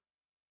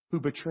who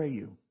betray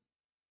you.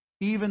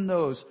 Even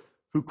those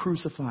who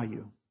crucify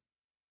you.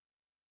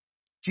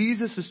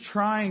 Jesus is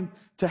trying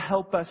to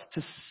help us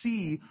to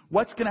see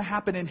what's going to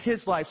happen in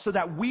his life so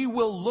that we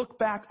will look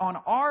back on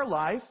our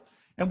life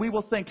and we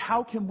will think,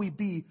 how can we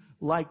be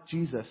like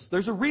Jesus?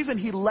 There's a reason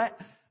he let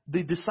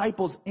the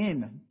disciples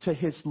in to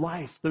his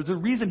life. There's a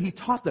reason he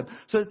taught them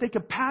so that they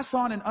could pass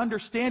on an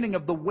understanding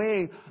of the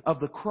way of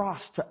the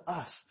cross to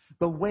us.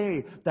 The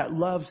way that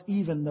loves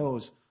even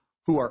those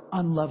who are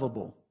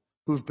unlovable,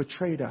 who've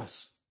betrayed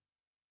us.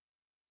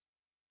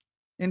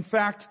 In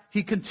fact,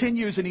 he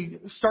continues and he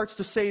starts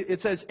to say,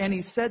 it says, and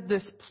he said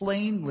this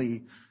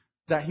plainly,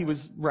 that he was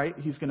right,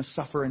 he's going to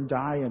suffer and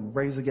die and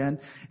raise again.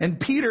 And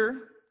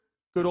Peter,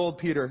 good old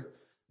Peter,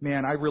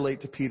 man, I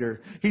relate to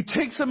Peter. He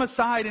takes him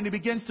aside and he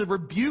begins to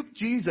rebuke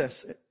Jesus.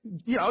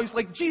 You know, he's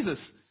like, Jesus,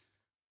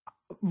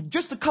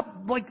 just a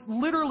couple, like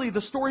literally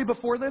the story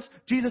before this,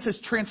 Jesus is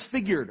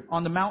transfigured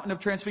on the mountain of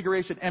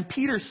transfiguration. And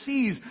Peter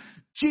sees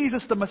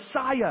Jesus, the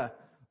Messiah,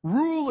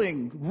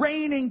 ruling,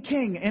 reigning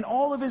king in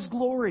all of his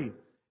glory.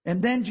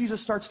 And then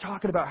Jesus starts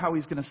talking about how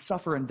he's going to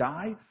suffer and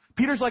die.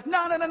 Peter's like,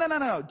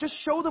 no. Just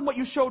show them what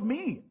you showed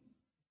me.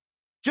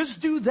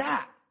 Just do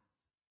that.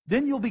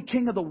 then you'll be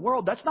king of the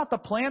world. That's not the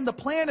plan. The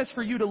plan is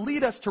for you to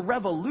lead us to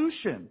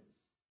revolution.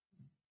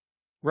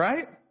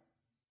 Right?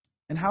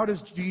 And how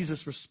does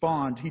Jesus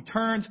respond? He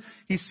turns,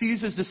 he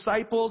sees his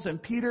disciples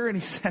and Peter,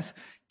 and he says,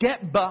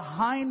 "Get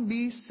behind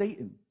me,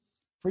 Satan.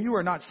 For you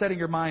are not setting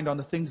your mind on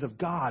the things of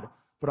God,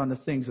 but on the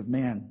things of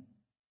man."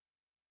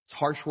 It's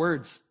harsh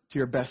words to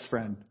your best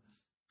friend,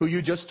 who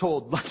you just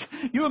told. Like,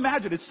 you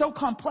imagine, it's so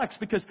complex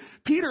because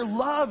Peter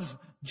loves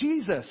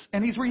Jesus,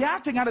 and he's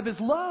reacting out of his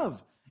love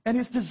and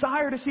his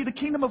desire to see the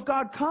kingdom of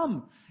God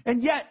come.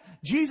 And yet,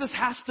 Jesus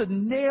has to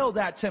nail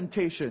that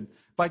temptation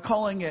by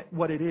calling it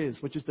what it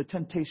is, which is the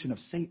temptation of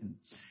Satan.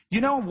 You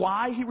know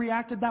why he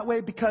reacted that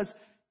way? Because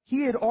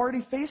he had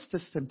already faced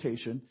this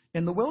temptation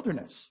in the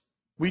wilderness.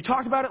 We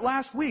talked about it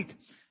last week.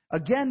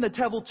 Again, the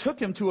devil took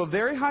him to a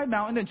very high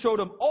mountain and showed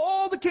him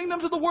all the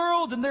kingdoms of the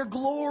world and their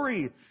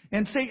glory.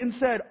 And Satan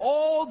said,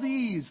 "All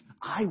these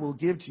I will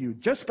give to you.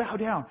 Just bow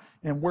down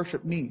and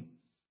worship me."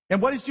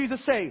 And what does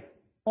Jesus say?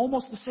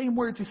 Almost the same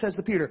words he says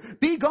to Peter.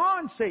 "Be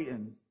gone,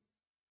 Satan.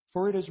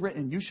 For it is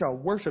written, you shall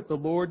worship the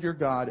Lord your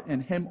God,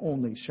 and him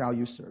only shall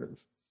you serve."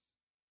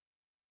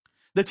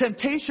 The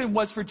temptation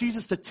was for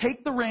Jesus to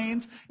take the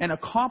reins and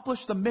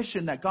accomplish the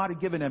mission that God had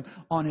given him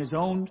on his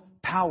own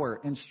power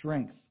and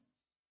strength.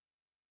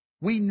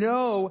 We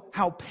know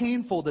how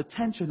painful the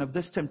tension of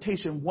this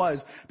temptation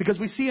was because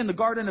we see in the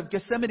Garden of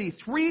Gethsemane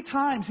 3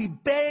 times he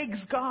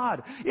begs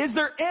God, "Is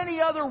there any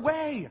other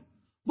way?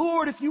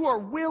 Lord, if you are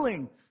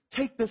willing,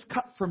 take this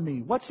cup from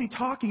me." What's he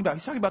talking about?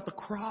 He's talking about the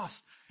cross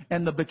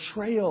and the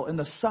betrayal and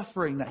the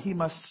suffering that he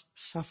must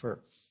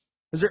suffer.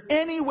 Is there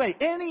any way,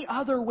 any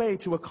other way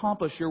to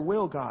accomplish your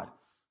will, God?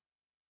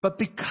 But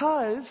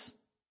because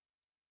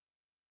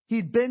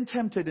he'd been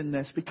tempted in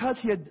this, because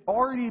he had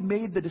already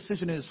made the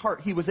decision in his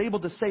heart, he was able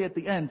to say at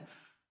the end,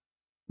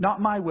 "Not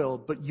my will,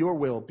 but your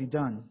will be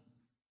done."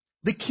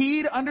 The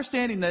key to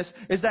understanding this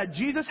is that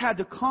Jesus had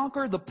to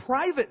conquer the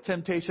private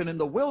temptation in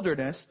the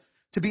wilderness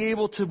to be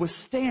able to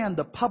withstand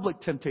the public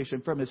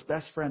temptation from his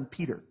best friend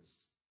Peter.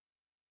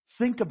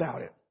 Think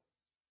about it.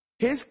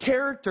 His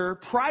character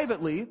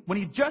privately, when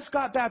he just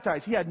got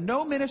baptized, he had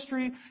no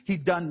ministry,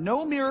 he'd done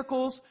no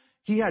miracles,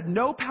 he had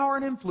no power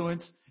and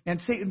influence,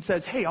 and Satan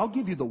says, "Hey, I'll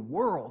give you the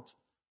world.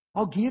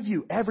 I'll give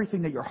you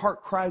everything that your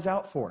heart cries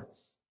out for."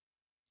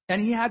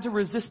 And he had to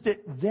resist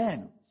it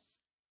then,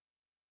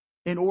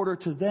 in order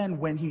to then,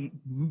 when he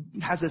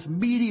has this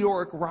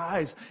meteoric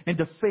rise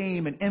into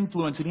fame and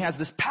influence, and he has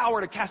this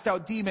power to cast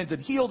out demons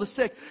and heal the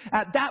sick,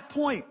 at that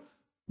point,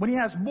 when he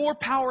has more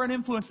power and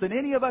influence than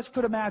any of us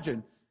could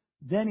imagine,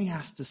 then he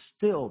has to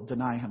still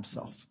deny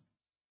himself.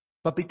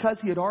 But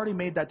because he had already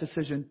made that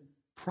decision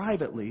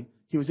privately,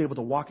 he was able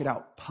to walk it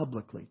out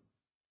publicly.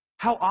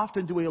 How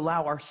often do we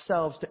allow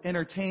ourselves to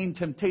entertain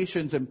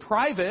temptations in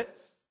private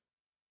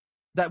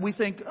that we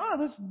think, "Oh,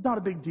 that's not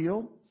a big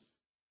deal"?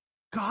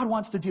 God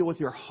wants to deal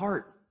with your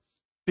heart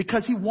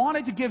because he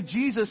wanted to give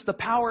Jesus the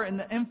power and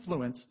the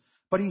influence,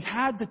 but he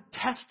had to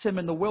test him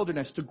in the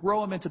wilderness to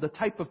grow him into the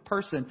type of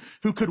person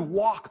who could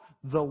walk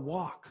the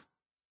walk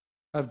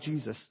of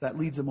Jesus that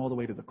leads him all the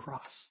way to the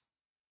cross.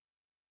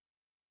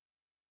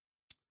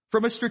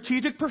 From a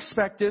strategic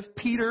perspective,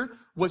 Peter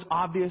was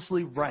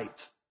obviously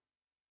right.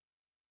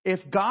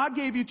 If God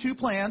gave you 2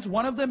 plans,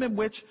 one of them in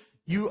which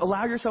you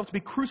allow yourself to be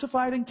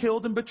crucified and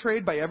killed and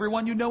betrayed by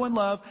everyone you know and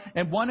love,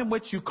 and one in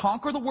which you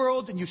conquer the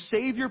world and you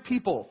save your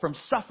people from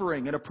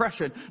suffering and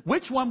oppression,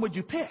 which one would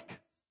you pick?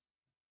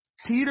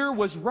 Peter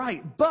was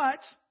right,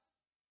 but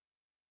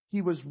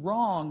he was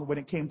wrong when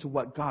it came to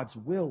what God's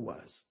will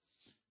was.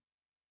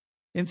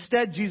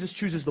 Instead, Jesus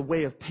chooses the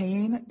way of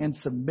pain and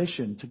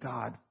submission to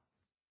God.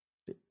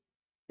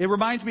 It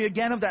reminds me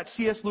again of that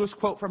C.S. Lewis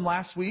quote from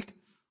last week.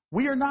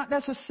 We are not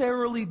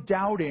necessarily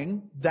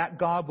doubting that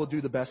God will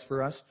do the best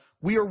for us.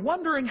 We are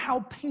wondering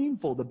how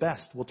painful the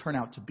best will turn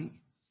out to be.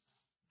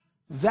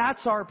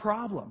 That's our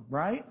problem,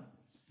 right?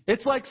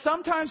 It's like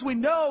sometimes we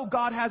know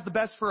God has the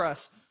best for us,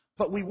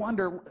 but we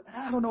wonder,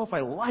 I don't know if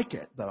I like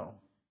it though,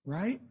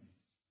 right?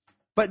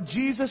 But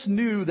Jesus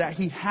knew that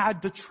he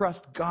had to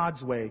trust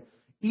God's way,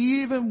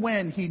 even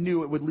when he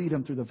knew it would lead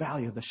him through the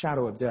valley of the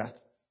shadow of death.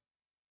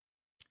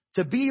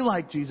 To be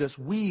like Jesus,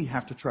 we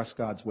have to trust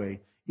God's way,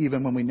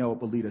 even when we know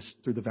it will lead us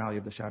through the valley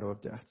of the shadow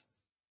of death.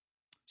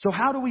 So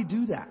how do we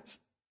do that?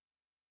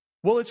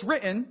 Well, it's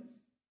written,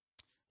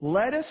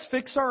 "Let us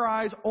fix our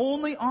eyes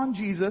only on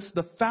Jesus,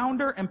 the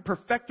founder and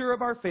perfecter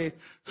of our faith,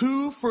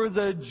 who for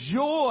the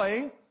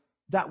joy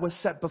that was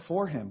set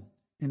before him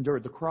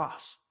endured the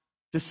cross,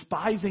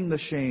 despising the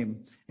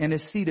shame, and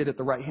is seated at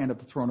the right hand of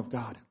the throne of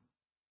God."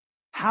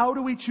 How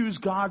do we choose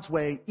God's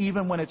way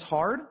even when it's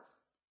hard?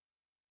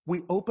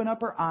 We open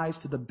up our eyes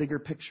to the bigger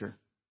picture.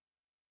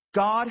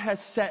 God has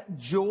set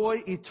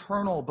joy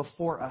eternal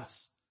before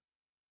us.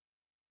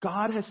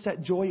 God has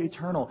set joy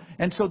eternal.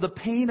 And so the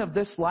pain of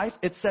this life,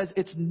 it says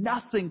it's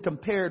nothing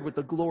compared with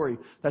the glory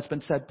that's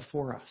been set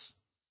before us.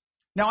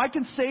 Now I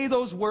can say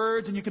those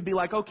words and you can be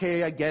like,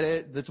 okay, I get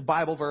it. That's a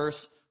Bible verse.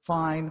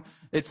 fine.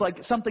 It's like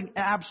something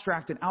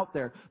abstract and out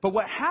there. But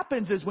what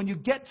happens is when you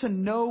get to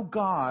know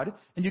God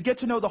and you get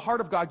to know the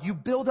heart of God, you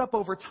build up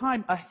over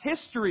time a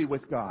history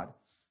with God.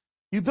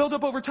 You build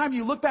up over time.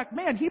 You look back,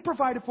 man, He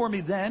provided for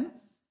me then.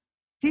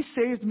 He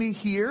saved me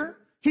here.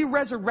 He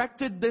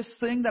resurrected this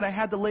thing that I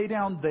had to lay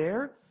down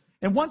there.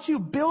 And once you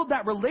build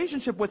that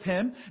relationship with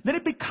Him, then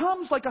it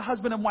becomes like a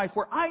husband and wife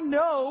where I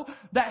know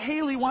that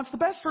Haley wants the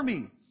best for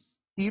me.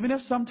 Even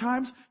if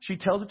sometimes she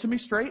tells it to me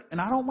straight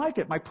and I don't like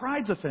it. My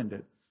pride's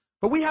offended.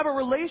 But we have a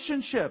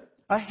relationship,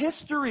 a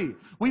history.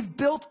 We've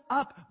built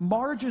up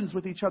margins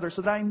with each other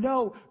so that I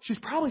know she's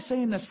probably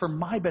saying this for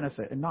my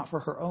benefit and not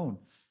for her own.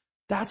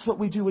 That's what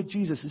we do with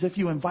Jesus, is if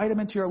you invite Him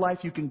into your life,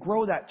 you can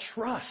grow that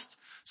trust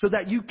so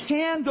that you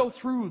can go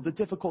through the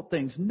difficult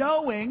things,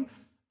 knowing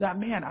that,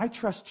 man, I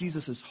trust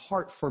Jesus'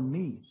 heart for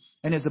me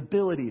and His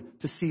ability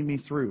to see me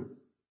through.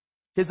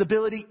 His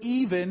ability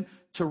even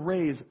to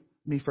raise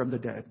me from the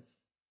dead.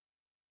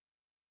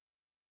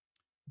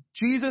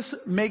 Jesus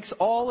makes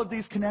all of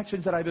these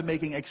connections that I've been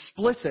making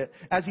explicit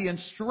as He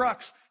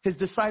instructs His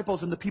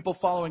disciples and the people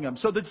following Him.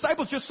 So the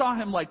disciples just saw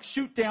Him like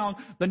shoot down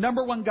the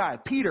number one guy,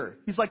 Peter.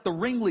 He's like the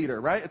ringleader,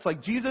 right? It's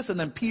like Jesus and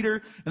then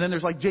Peter and then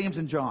there's like James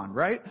and John,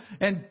 right?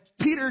 And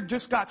Peter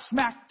just got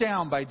smacked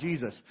down by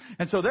Jesus.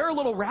 And so they're a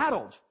little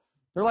rattled.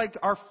 They're like,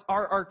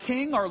 our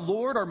King, our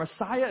Lord, our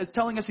Messiah is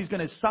telling us He's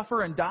going to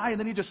suffer and die. And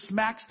then He just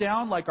smacks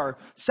down like our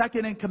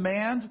second in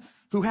command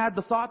who had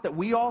the thought that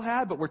we all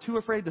had, but we're too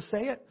afraid to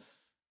say it.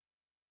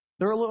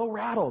 They're a little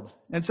rattled.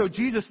 And so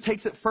Jesus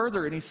takes it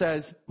further and He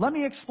says, let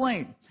me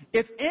explain.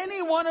 If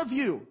any one of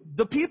you,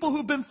 the people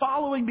who've been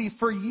following me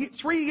for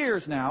 3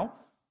 years now,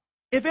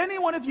 if any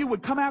one of you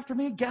would come after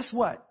me, guess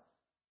what?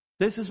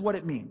 This is what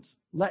it means.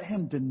 Let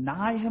him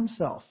deny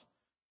himself,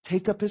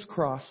 take up his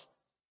cross,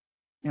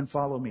 and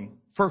follow me.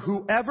 For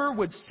whoever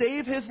would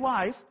save his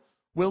life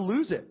will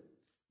lose it.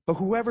 But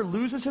whoever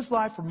loses his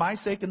life for my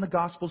sake and the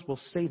gospel's will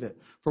save it.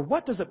 For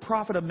what does it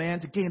profit a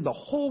man to gain the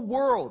whole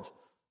world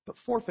but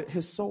forfeit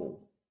his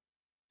soul?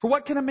 For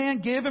what can a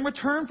man give in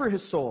return for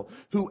his soul?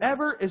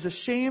 Whoever is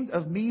ashamed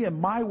of me and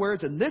my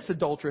words in this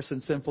adulterous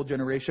and sinful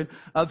generation,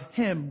 of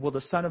him will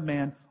the Son of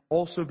Man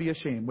also be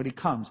ashamed when He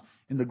comes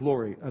in the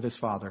glory of His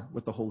Father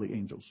with the holy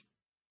angels.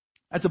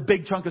 That's a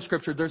big chunk of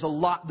Scripture. There's a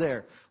lot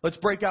there. Let's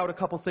break out a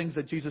couple things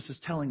that Jesus is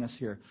telling us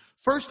here.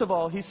 First of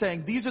all, He's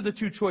saying these are the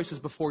two choices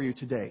before you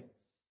today.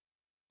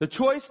 The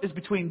choice is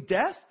between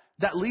death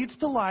that leads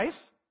to life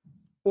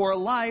or a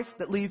life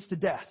that leads to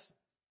death.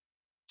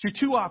 It's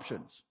your two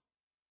options.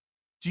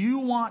 Do you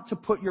want to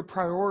put your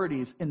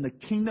priorities in the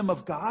kingdom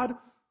of God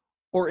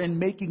or in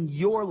making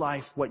your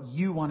life what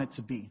you want it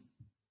to be?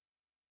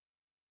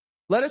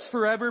 Let us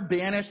forever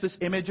banish this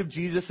image of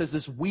Jesus as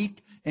this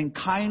weak and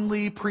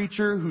kindly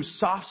preacher who's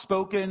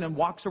soft-spoken and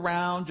walks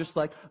around just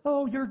like,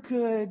 oh, you're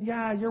good.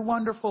 Yeah, you're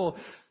wonderful.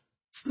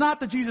 It's not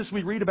the Jesus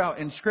we read about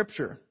in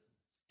Scripture.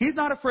 He's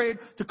not afraid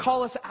to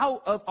call us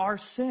out of our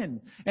sin.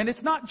 And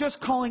it's not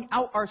just calling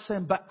out our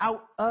sin, but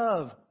out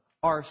of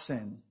our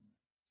sin.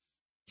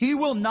 He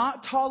will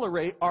not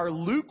tolerate our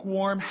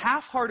lukewarm,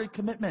 half-hearted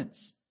commitments.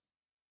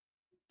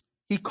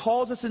 He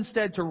calls us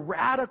instead to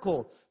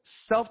radical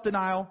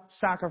self-denial,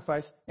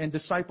 sacrifice, and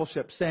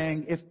discipleship,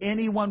 saying, if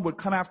anyone would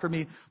come after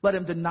me, let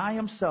him deny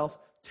himself,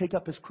 take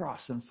up his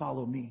cross, and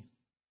follow me.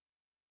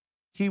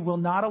 He will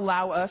not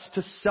allow us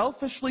to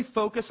selfishly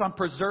focus on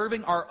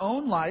preserving our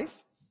own life,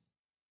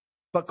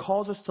 but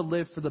calls us to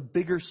live for the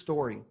bigger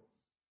story,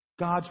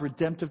 God's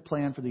redemptive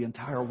plan for the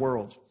entire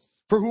world.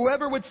 For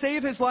whoever would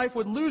save his life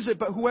would lose it,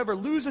 but whoever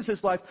loses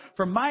his life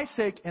for my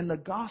sake and the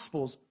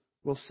gospel's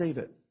will save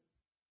it.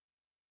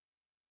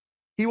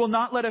 He will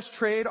not let us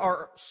trade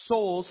our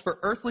souls for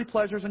earthly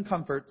pleasures and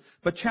comfort,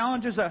 but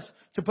challenges us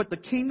to put the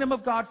kingdom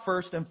of God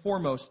first and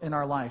foremost in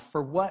our life.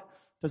 For what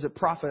does it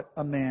profit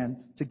a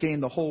man to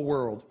gain the whole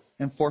world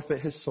and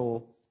forfeit his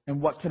soul?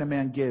 And what can a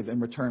man give in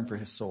return for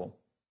his soul?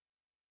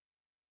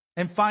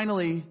 And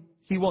finally,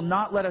 He will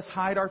not let us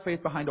hide our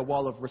faith behind a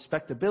wall of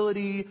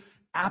respectability,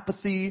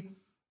 apathy,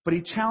 but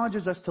He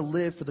challenges us to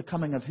live for the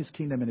coming of His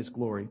kingdom and His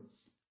glory.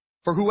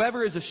 For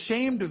whoever is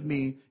ashamed of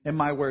me and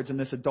my words in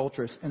this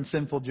adulterous and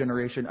sinful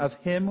generation, of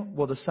him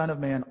will the Son of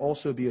Man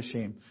also be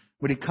ashamed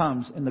when He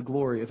comes in the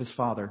glory of His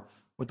Father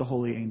with the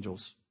holy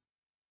angels.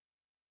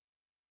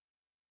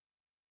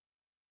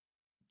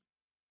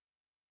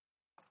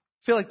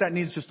 I feel like that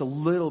needs just a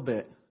little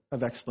bit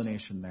of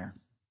explanation there.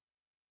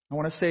 I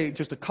want to say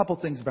just a couple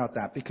things about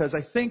that, because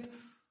I think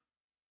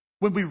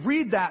when we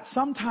read that,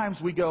 sometimes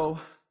we go,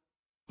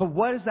 but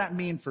what does that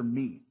mean for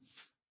me?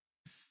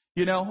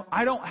 You know,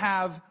 I don't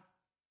have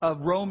a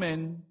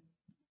Roman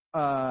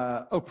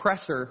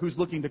oppressor who's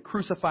looking to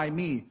crucify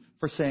me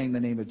for saying the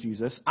name of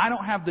Jesus. I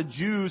don't have the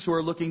Jews who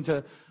are looking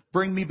to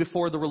bring me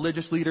before the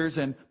religious leaders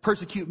and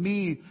persecute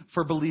me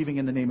for believing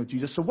in the name of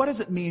Jesus. So what does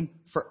it mean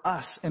for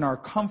us in our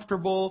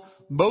comfortable,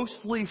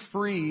 mostly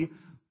free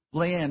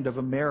land of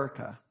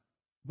America?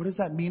 What does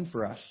that mean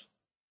for us?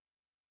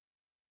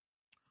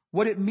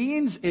 What it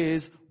means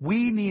is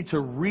we need to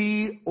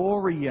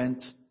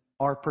reorient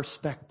our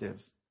perspective.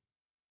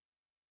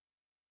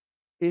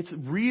 It's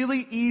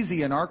really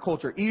easy in our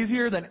culture,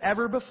 easier than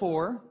ever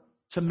before,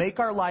 to make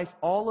our life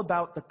all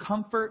about the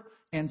comfort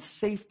and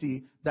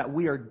safety that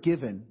we are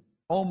given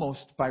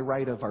almost by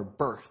right of our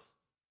birth.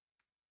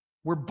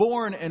 We're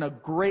born in a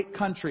great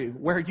country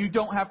where you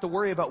don't have to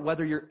worry about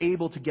whether you're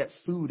able to get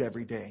food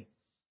every day.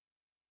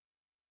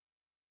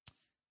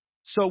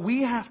 So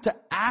we have to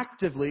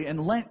actively, and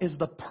Lent is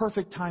the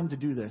perfect time to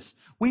do this,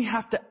 we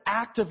have to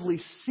actively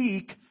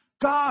seek,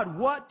 God,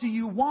 what do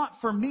you want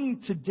for me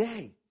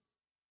today?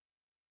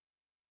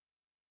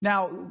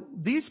 Now,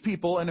 these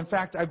people, and in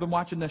fact, I've been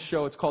watching this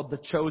show. It's called The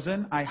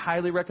Chosen. I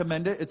highly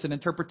recommend it. It's an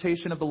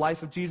interpretation of the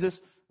life of Jesus.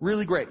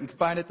 Really great. You can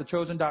find it at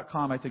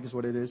thechosen.com, I think is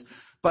what it is.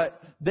 But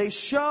they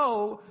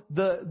show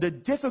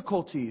the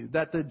difficulty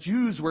that the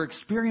Jews were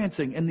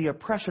experiencing in the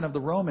oppression of the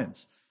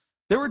Romans.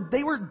 They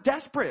were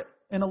desperate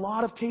in a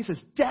lot of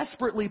cases,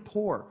 desperately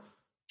poor,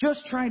 just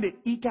trying to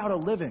eke out a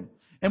living.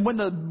 And when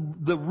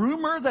the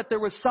rumor that there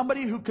was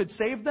somebody who could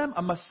save them,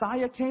 a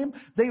Messiah came,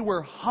 they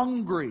were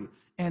hungry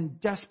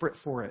and desperate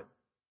for it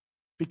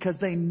because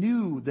they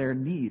knew their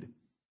need.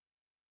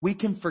 We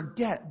can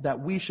forget that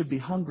we should be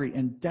hungry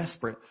and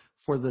desperate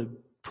for the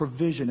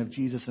provision of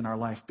Jesus in our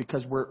life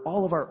because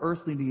all of our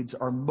earthly needs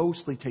are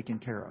mostly taken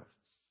care of.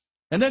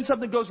 And then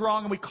something goes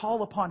wrong and we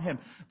call upon Him.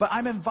 But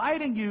I'm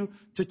inviting you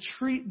to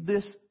treat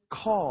this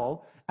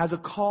call as a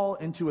call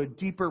into a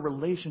deeper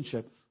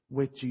relationship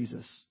with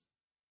Jesus.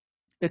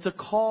 It's a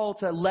call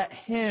to let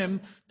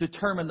Him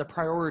determine the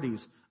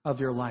priorities of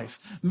your life.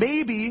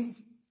 Maybe,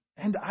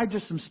 and I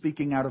just am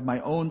speaking out of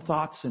my own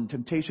thoughts and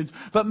temptations,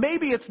 but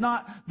maybe it's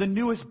not the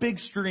newest big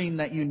screen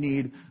that you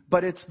need,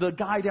 but it's the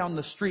guy down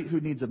the street who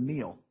needs a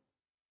meal.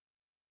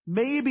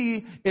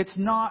 Maybe it's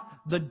not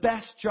the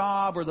best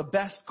job or the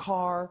best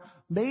car.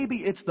 Maybe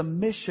it's the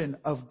mission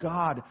of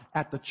God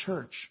at the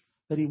church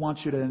that He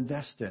wants you to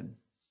invest in.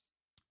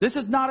 This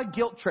is not a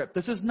guilt trip.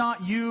 This is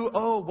not you,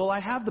 I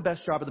have the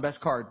best job or the best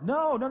car.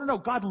 No.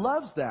 God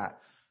loves that.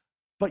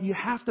 But you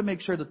have to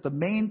make sure that the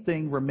main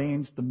thing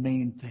remains the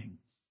main thing.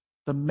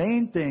 The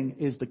main thing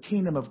is the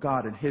kingdom of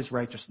God and His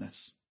righteousness.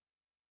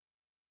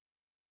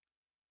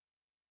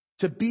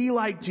 To be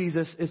like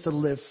Jesus is to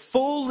live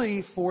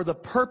fully for the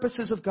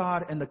purposes of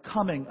God and the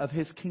coming of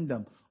His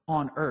kingdom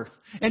on earth.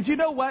 And do you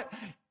know what?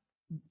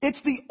 It's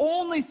the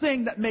only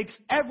thing that makes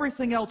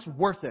everything else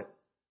worth it.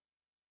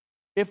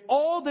 If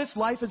all this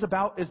life is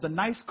about is the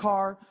nice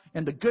car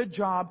and the good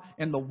job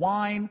and the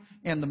wine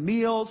and the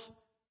meals,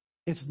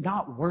 it's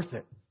not worth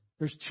it.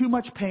 There's too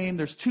much pain,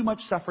 there's too much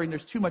suffering,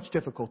 there's too much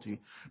difficulty.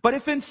 But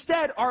if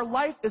instead our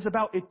life is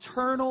about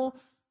eternal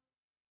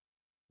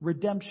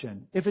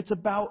redemption, if it's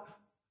about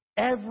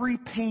every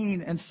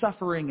pain and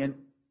suffering and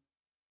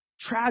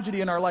tragedy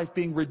in our life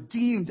being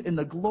redeemed in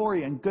the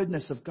glory and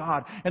goodness of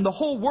God, and the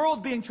whole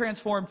world being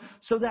transformed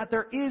so that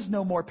there is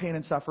no more pain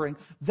and suffering,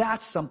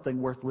 that's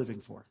something worth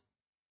living for.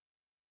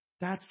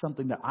 That's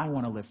something that I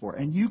want to live for.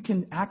 And you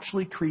can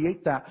actually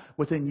create that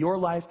within your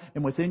life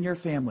and within your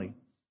family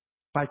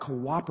by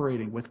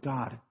cooperating with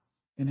God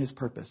in His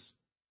purpose.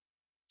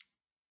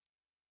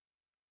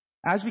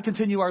 As we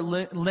continue our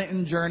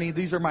Lenten journey,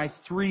 these are my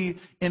 3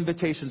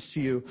 invitations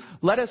to you.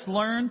 Let us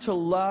learn to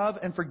love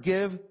and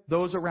forgive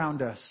those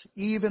around us,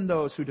 even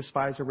those who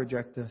despise or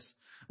reject us.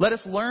 Let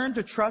us learn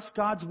to trust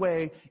God's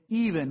way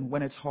even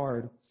when it's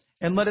hard.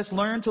 And let us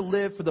learn to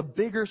live for the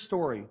bigger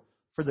story,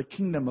 for the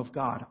kingdom of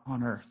God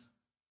on earth.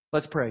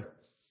 Let's pray.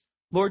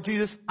 Lord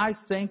Jesus, I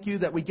thank You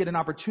that we get an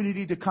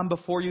opportunity to come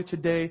before You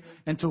today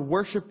and to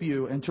worship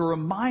You and to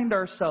remind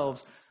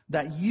ourselves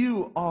that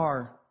You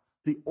are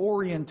the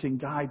orienting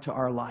guide to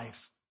our life.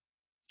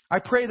 I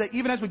pray that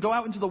even as we go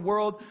out into the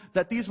world,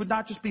 that these would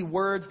not just be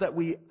words that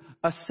we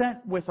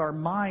assent with our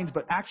minds,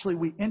 but actually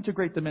we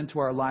integrate them into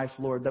our life,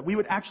 Lord, that we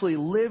would actually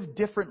live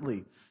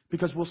differently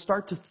because we'll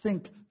start to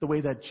think the way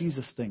that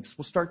Jesus thinks.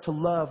 We'll start to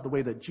love the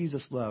way that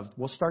Jesus loved.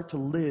 We'll start to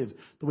live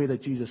the way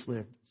that Jesus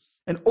lived.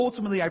 And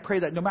ultimately, I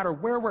pray that no matter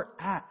where we're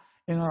at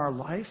in our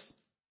life,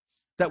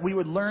 that we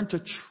would learn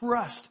to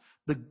trust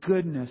the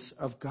goodness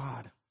of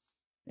God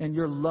and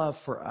Your love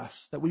for us,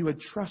 that we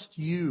would trust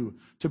You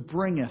to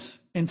bring us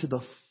into the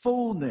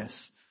fullness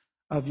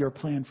of Your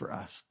plan for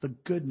us, the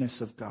goodness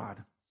of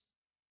God.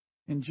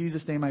 In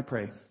Jesus' name I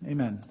pray.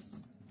 Amen.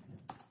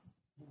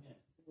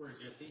 Word,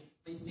 Jesse.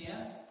 Please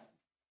stand.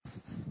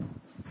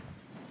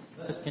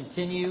 Let us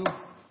continue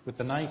with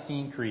the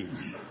Nicene Creed.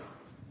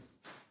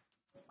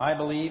 I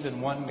believe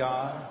in one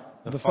God,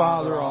 the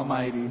Father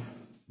Almighty,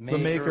 the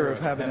maker of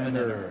heaven and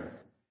earth,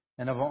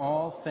 and of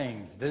all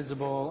things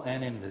visible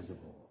and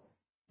invisible,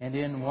 and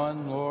in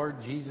one Lord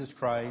Jesus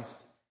Christ,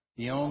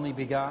 the only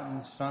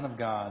begotten Son of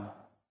God,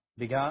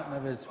 begotten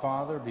of His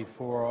Father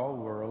before all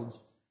worlds,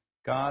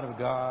 God of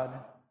God,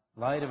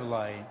 light of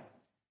light,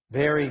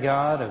 very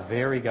God of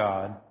very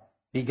God,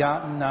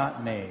 begotten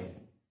not made,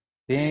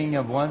 being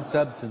of one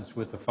substance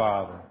with the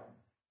Father,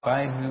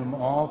 by whom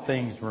all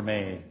things were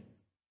made,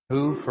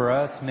 who for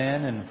us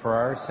men and for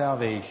our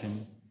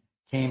salvation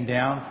came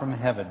down from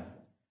heaven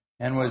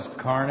and was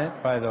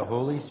incarnate by the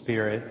Holy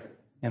Spirit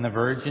and the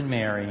Virgin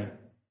Mary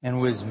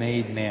and was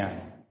made man,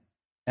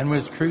 and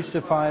was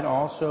crucified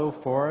also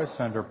for us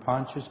under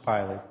Pontius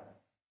Pilate.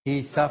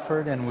 He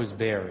suffered and was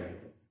buried.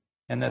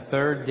 And the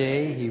third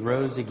day he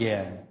rose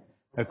again,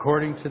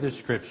 according to the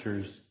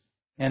Scriptures,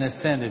 and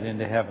ascended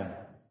into heaven,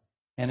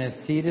 and is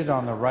seated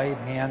on the right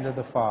hand of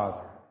the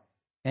Father.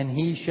 And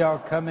he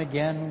shall come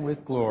again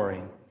with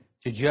glory,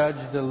 to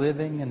judge the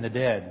living and the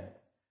dead,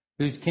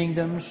 whose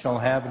kingdom shall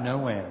have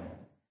no end.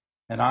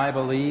 And I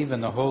believe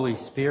in the Holy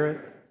Spirit,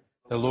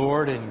 the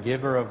Lord and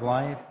giver of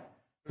life,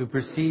 who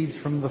proceeds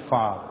from the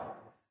Father,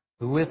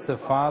 who with the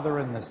Father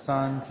and the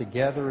Son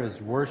together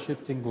is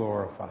worshipped and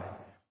glorified,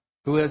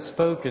 who has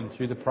spoken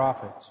through the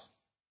prophets.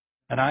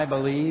 And I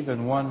believe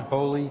in one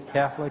holy,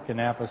 Catholic,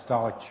 and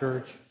Apostolic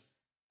Church.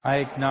 I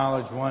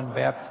acknowledge one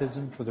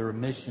baptism for the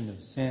remission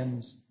of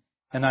sins,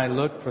 and I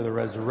look for the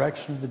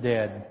resurrection of the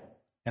dead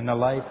and the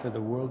life of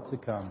the world to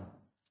come.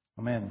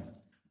 Amen.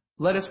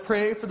 Let us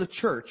pray for the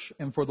church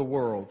and for the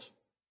world.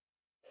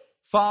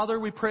 Father,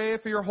 we pray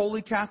for your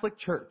holy Catholic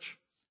Church,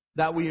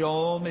 that we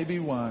all may be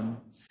one.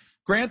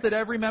 Grant that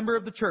every member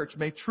of the church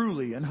may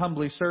truly and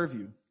humbly serve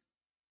you.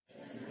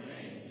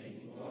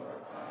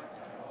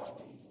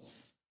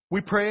 We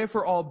pray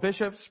for all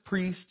bishops,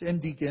 priests,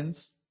 and deacons.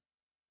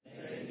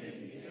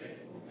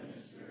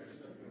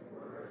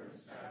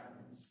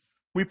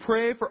 We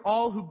pray for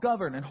all who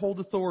govern and hold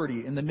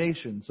authority in the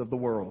nations of the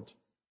world.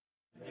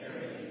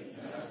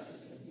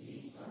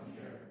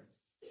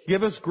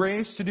 Give us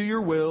grace to do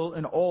your will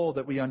in all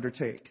that we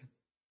undertake.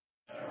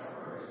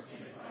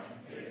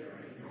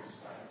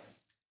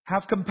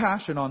 Have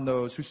compassion on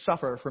those who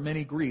suffer from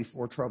any grief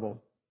or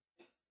trouble.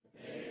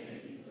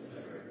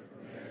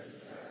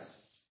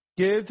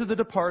 Give to the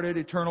departed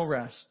eternal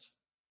rest.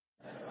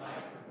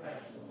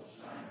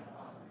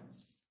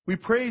 We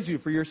praise you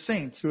for your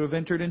saints who have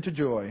entered into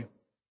joy.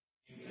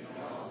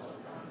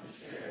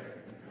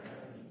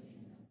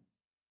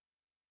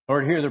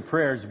 Lord, hear the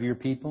prayers of your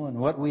people, and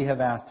what we have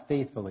asked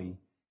faithfully,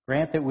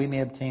 grant that we may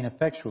obtain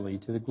effectually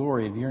to the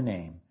glory of your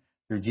name,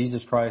 through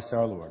Jesus Christ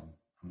our Lord.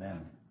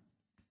 Amen.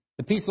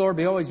 The peace, Lord,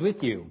 be always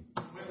with you.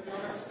 With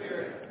your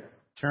spirit.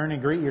 Turn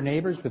and greet your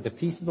neighbors with the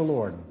peace of the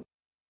Lord.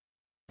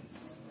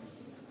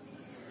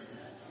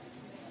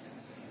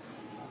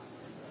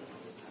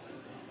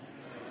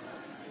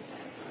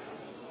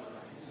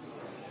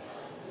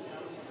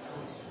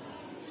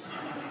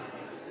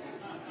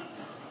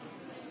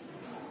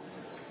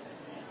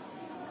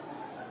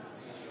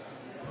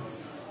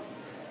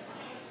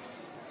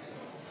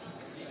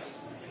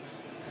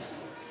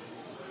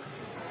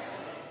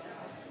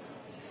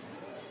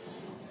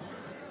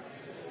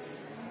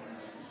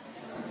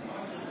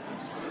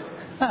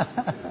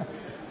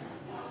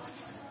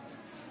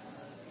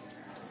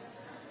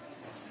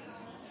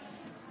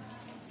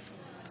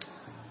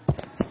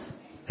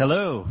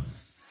 Hello.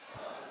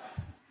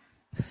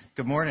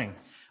 Good morning.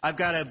 I've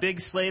got a big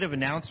slate of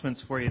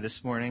announcements for you this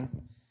morning.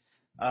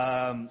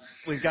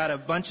 We've got a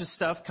bunch of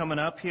stuff coming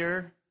up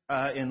here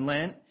in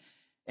Lent,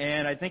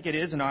 and I think it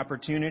is an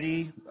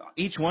opportunity.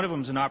 Each one of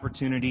them is an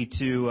opportunity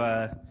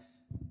to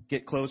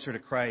get closer to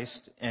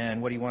Christ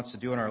and what he wants to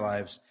do in our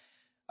lives.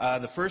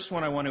 The first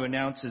one I want to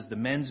announce is the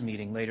men's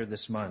meeting later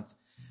this month.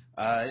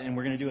 And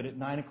we're going to do it at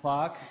 9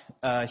 o'clock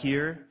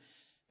here.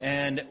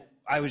 And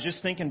I was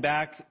just thinking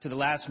back to the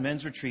last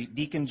men's retreat.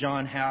 Deacon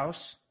John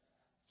House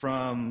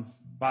from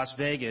Las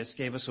Vegas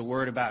gave us a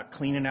word about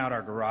cleaning out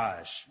our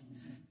garage.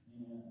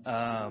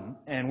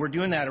 And we're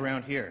doing that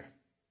around here.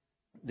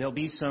 There'll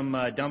be some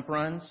dump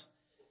runs.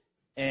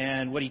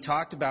 And what he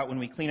talked about when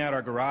we clean out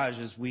our garage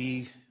is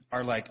we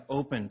are like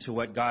open to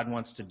what God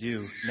wants to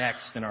do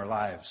next in our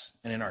lives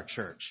and in our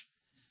church.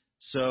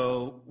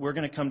 So we're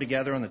going to come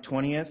together on the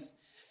 20th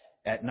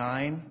at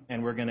 9,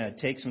 and we're going to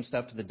take some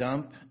stuff to the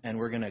dump, and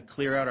we're going to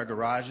clear out our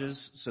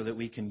garages so that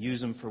we can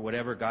use them for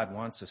whatever God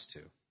wants us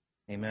to.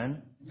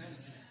 Amen?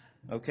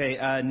 Okay,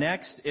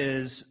 next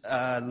is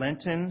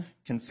Lenten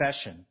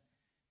confession.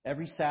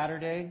 Every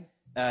Saturday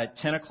at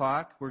 10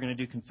 o'clock, we're going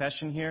to do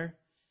confession here.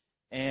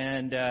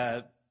 And,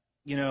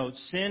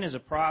 sin is a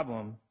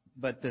problem,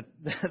 but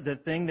the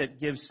thing that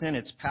gives sin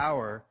its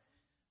power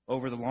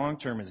over the long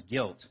term is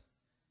guilt.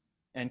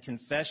 And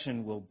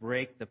confession will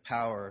break the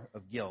power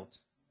of guilt.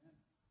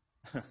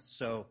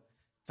 So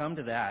come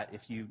to that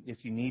if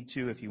you need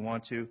to, if you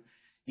want to.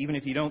 Even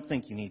if you don't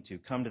think you need to,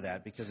 come to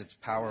that because it's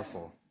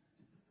powerful.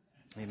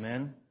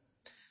 Amen?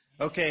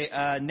 Okay,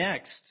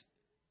 next,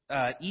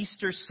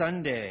 Easter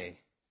Sunday.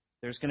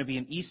 There's going to be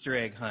an Easter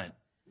egg hunt.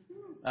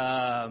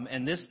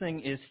 And this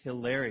thing is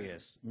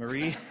hilarious.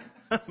 Marie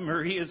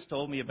has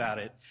told me about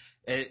it.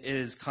 It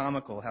is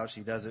comical how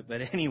she does it.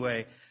 But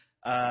anyway,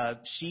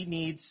 she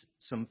needs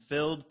some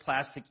filled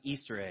plastic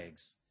Easter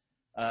eggs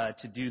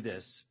to do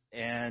this.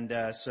 And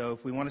so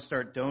if we want to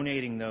start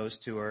donating those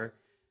to her,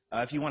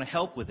 if you want to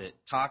help with it,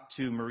 talk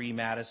to Marie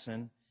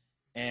Madison.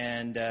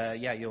 And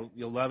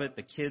you'll love it.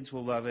 The kids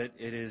will love it.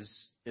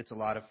 It's a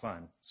lot of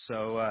fun.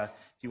 So if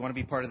you want to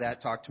be part of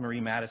that, talk to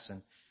Marie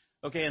Madison.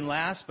 Okay, and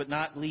last but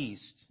not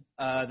least,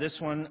 this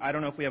one, I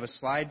don't know if we have a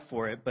slide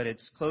for it, but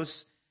it's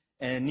close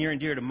and near and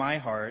dear to my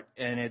heart,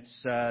 and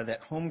it's that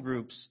home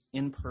groups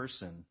in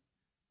person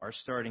are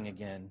starting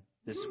again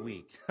this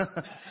week.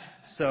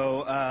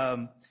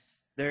 So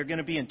they're going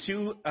to be in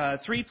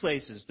three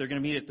places. They're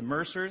going to meet at the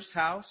Mercer's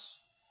house.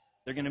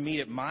 They're going to meet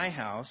at my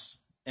house,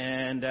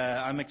 and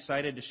I'm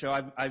excited to show.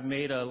 I've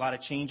made a lot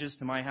of changes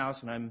to my house,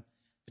 and I'm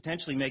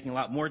potentially making a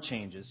lot more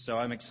changes. So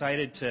I'm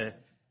excited to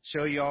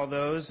show you all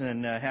those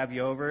and have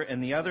you over.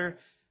 And the other,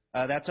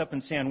 that's up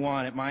in San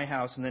Juan at my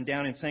house, and then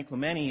down in San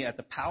Clemente at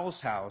the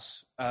Powell's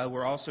house,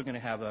 we're also going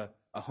to have a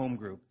home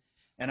group.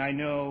 And I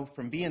know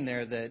from being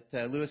there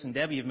that Louis and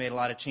Debbie have made a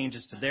lot of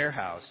changes to their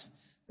house.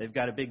 They've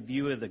got a big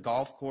view of the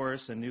golf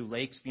course and new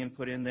lakes being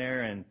put in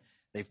there, and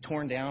they've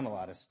torn down a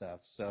lot of stuff.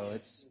 So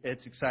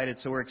it's excited.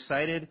 So we're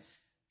excited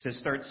to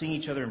start seeing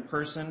each other in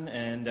person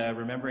and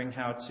remembering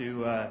how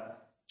to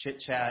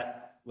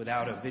chit-chat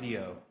without a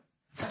video.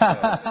 So,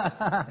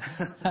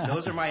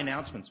 those are my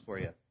announcements for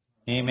you.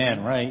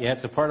 Amen. Right. Yeah,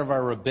 it's a part of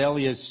our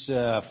rebellious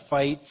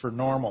fight for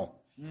normal.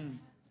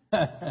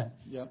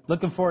 Yep.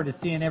 Looking forward to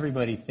seeing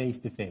everybody face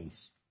to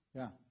face.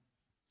 Yeah.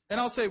 And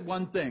I'll say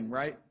one thing,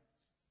 right?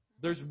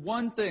 There's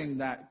one thing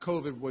that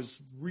COVID was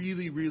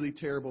really, really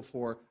terrible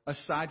for,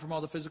 aside from all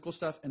the physical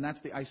stuff, and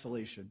that's the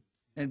isolation.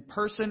 And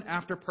person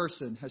after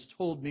person has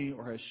told me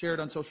or has shared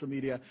on social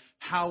media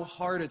how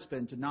hard it's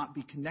been to not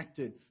be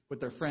connected with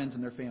their friends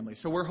and their family.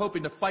 So we're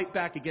hoping to fight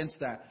back against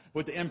that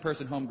with the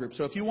in-person home group.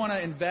 So if you want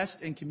to invest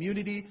in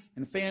community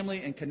and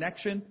family and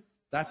connection,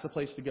 that's the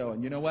place to go.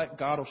 And you know what?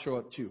 God will show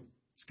up too.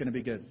 It's going to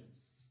be good.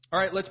 All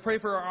right, let's pray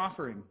for our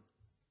offering.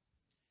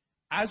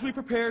 As we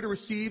prepare to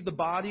receive the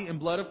body and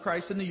blood of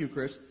Christ in the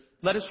Eucharist,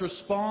 let us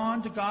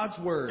respond to God's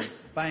Word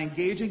by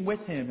engaging with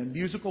Him in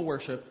musical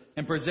worship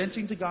and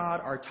presenting to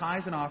God our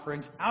tithes and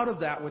offerings out of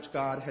that which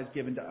God has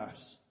given to us.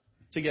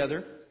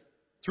 Together,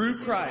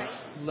 through Christ,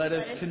 let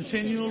us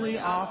continually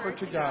offer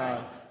to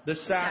God the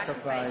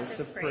sacrifice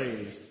of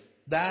praise.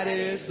 That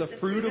is the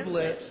fruit of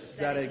lips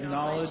that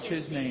acknowledge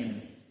His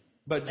name.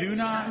 But do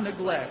not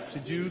neglect to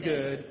do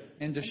good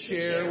and to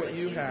share what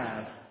you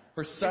have,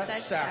 for such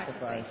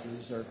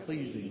sacrifices are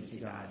pleasing to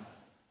God.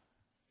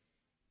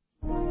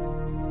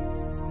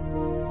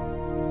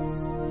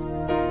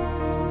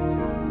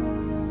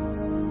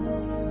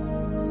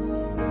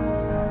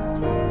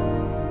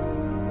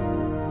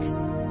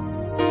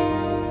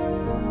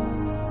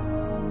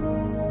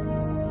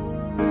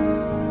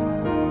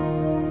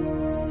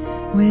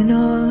 When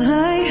all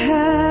I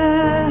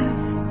have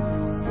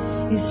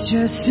is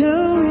just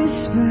a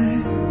whisper,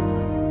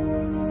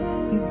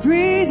 you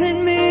breathe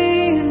in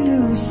me a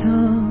new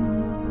song.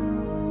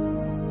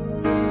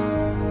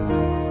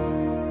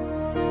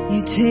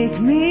 You take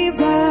me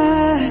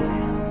back,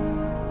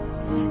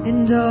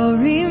 and I'll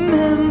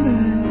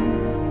remember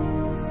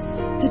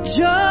the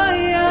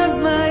joy of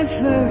my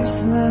first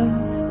love.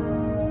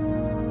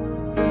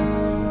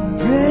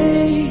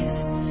 Praise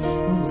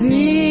will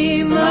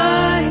be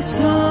my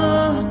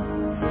song.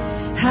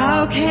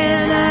 How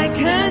can I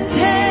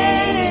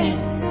contain it?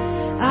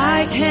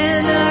 I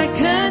cannot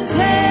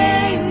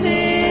contain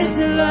this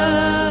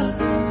love.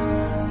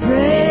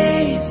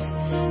 Praise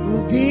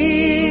will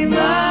be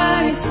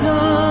my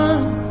song.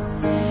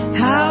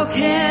 How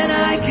can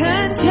I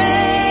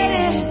contain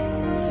it?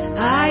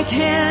 I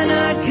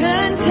cannot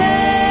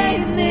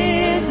contain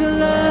this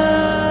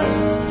love.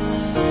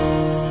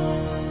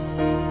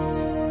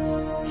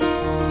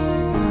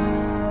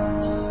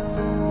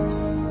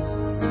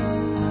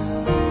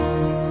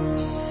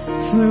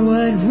 For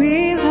what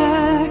we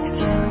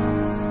lacked,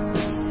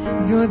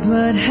 your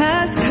blood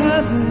has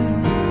covered.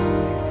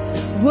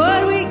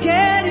 What we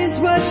get is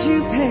what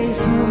you paid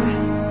for.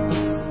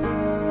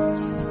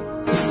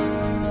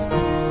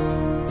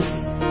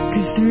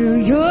 'Cause through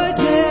your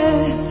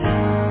death,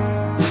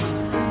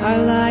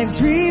 our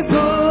lives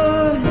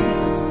reborn.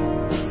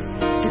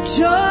 The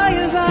joy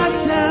of our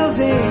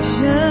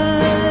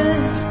salvation.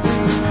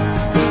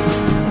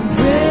 And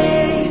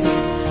praise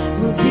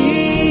will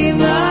be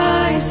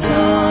my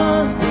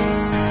song.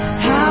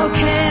 How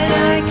can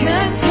I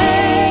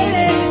contain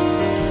it?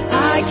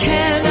 I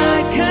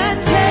cannot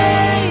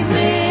contain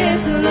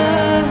this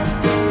love.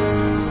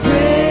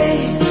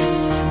 Praise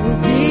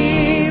will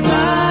be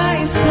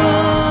my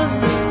song.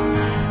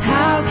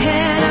 How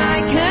can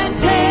I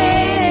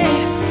contain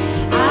it?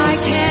 I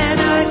cannot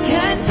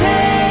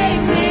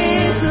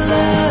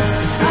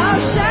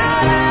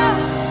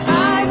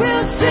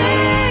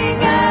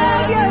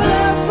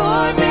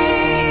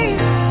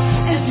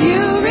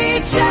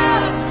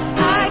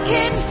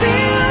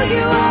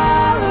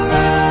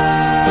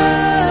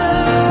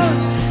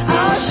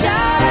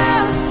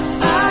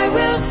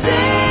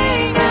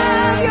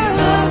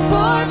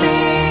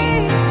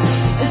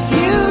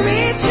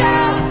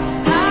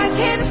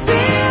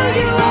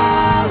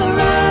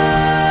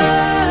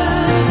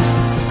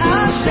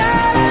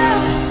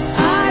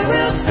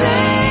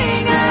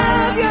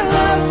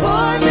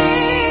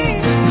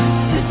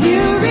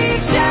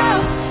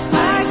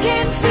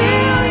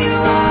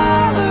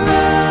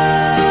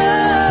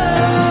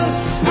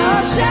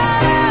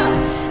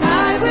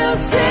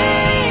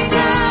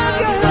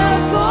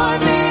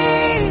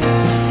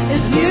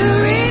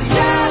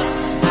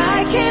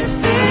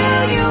can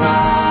feel you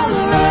all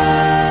around.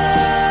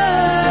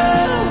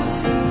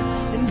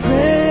 And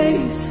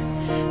praise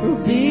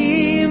will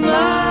be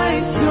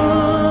my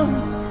song.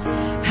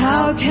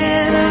 How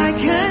can I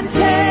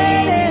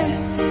contain it?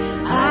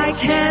 I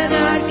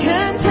cannot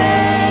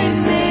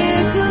contain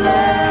this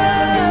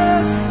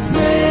love.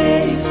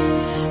 Praise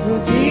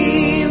will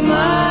be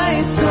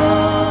my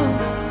song.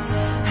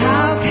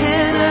 How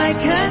can I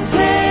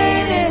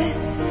contain it?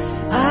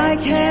 I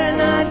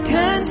cannot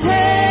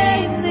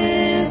contain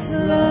this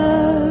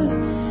love.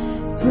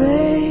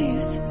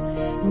 Praise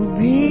will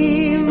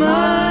be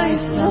my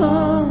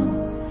song.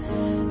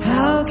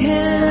 How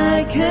can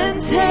I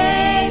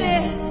contain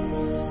it?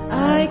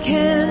 I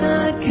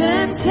cannot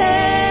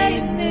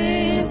contain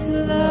this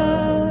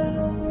love.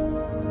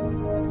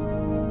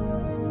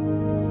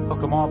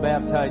 Welcome all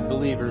baptized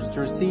believers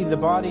to receive the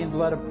body and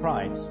blood of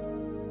Christ.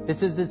 This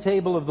is the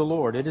table of the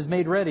Lord. It is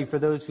made ready for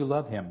those who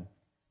love Him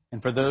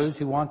and for those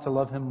who want to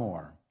love Him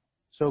more.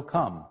 So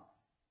come,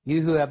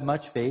 you who have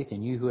much faith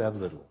and you who have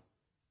little.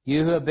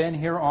 You who have been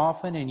here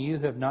often and you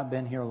who have not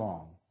been here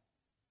long.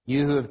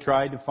 You who have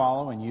tried to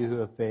follow and you who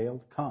have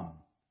failed, come.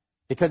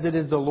 Because it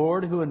is the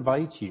Lord who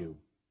invites you.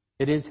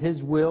 It is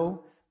His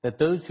will that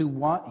those who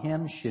want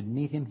Him should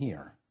meet Him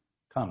here.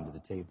 Come to the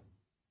table.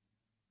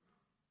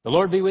 The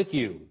Lord be with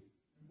you.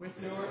 With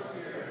your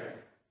spirit.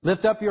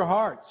 Lift up your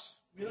hearts.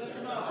 We lift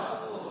them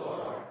up to the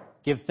Lord.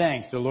 Give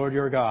thanks to the Lord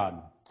your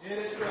God. It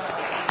is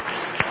right.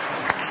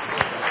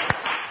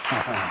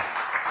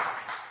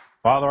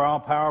 Father,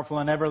 all-powerful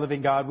and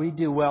ever-living God, we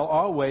do well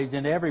always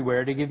and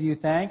everywhere to give you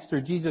thanks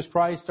through Jesus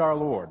Christ our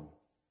Lord.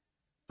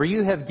 For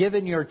you have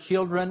given your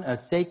children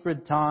a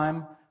sacred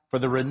time for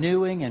the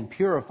renewing and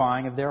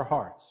purifying of their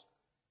hearts,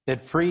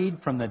 that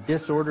freed from the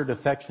disordered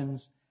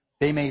affections,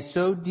 they may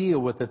so deal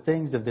with the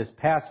things of this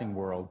passing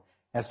world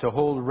as to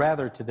hold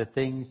rather to the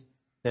things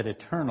that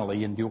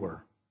eternally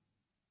endure.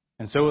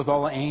 And so with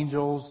all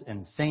angels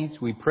and saints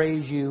we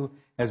praise you,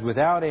 as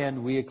without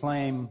end we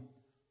acclaim,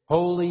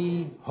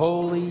 Holy,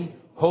 holy,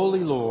 holy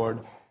Lord,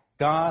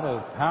 God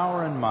of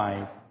power and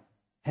might,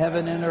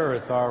 heaven and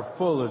earth are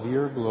full of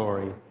your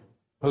glory.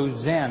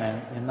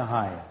 Hosanna in the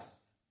highest.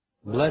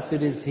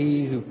 Blessed is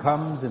he who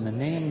comes in the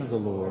name of the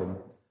Lord.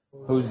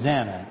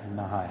 Hosanna in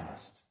the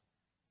highest.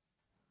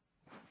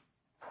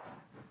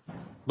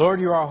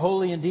 Lord, you are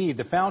holy indeed,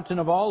 the fountain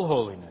of all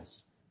holiness.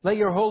 Let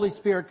your Holy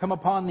Spirit come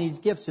upon these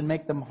gifts and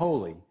make them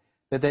holy,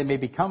 that they may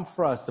become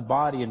for us the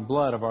body and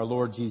blood of our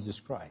Lord Jesus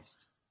Christ.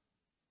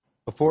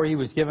 Before he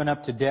was given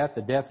up to death,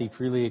 the death he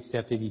freely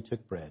accepted, he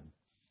took bread.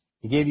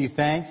 He gave you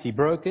thanks, he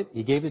broke it,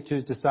 he gave it to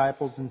his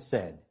disciples and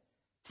said,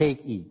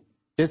 Take, eat.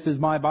 This is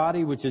my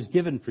body which is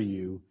given for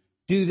you.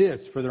 Do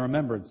this for the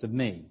remembrance of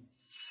me.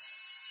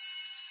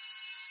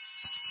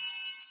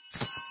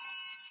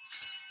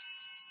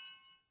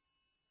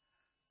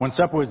 When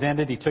supper was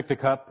ended, he took the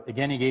cup.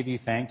 Again, he gave you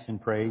thanks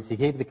and praise. He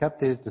gave the cup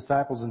to his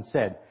disciples and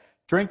said,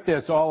 Drink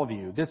this, all of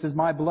you. This is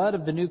my blood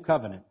of the new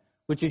covenant,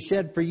 which is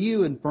shed for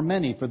you and for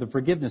many for the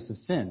forgiveness of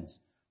sins.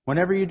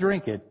 Whenever you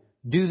drink it,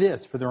 do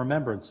this for the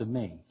remembrance of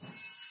me.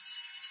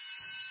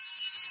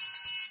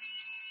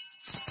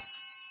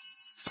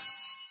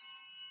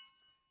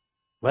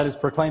 Let us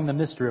proclaim the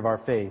mystery of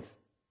our faith.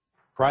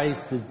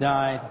 Christ has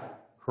died,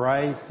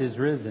 Christ is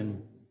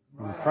risen,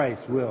 and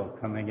Christ will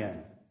come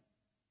again.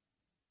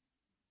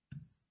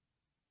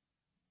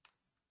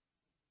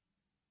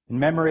 In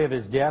memory of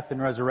his death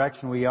and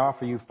resurrection, we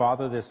offer you,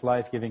 Father, this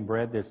life-giving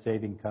bread, this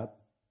saving cup.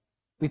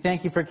 We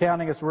thank you for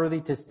counting us worthy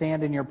to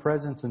stand in your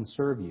presence and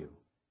serve you.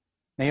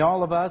 May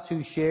all of us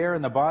who share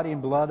in the body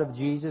and blood of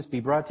Jesus be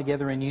brought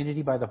together in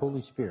unity by the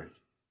Holy Spirit.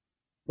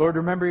 Lord,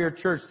 remember your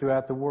church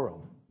throughout the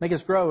world. Make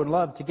us grow in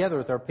love together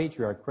with our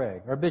Patriarch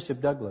Craig, our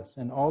Bishop Douglas,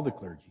 and all the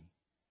clergy.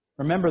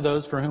 Remember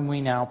those for whom we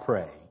now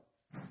pray.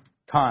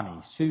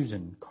 Connie,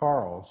 Susan,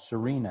 Carl,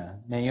 Serena,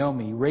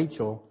 Naomi,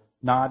 Rachel,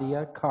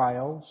 Nadia,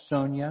 Kyle,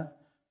 Sonia,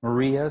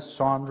 Maria,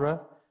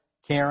 Sandra,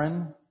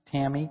 Karen,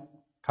 Tammy,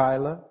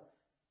 Kyla,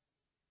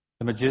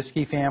 the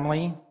Majewski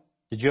family,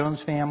 the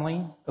Jones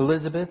family,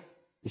 Elizabeth,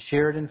 the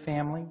Sheridan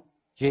family,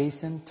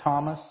 Jason,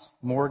 Thomas,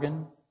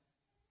 Morgan,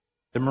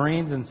 the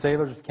Marines and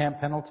sailors of Camp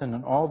Pendleton,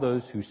 and all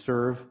those who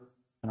serve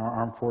in our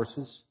armed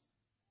forces.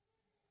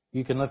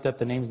 You can lift up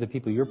the names of the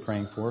people you're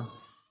praying for.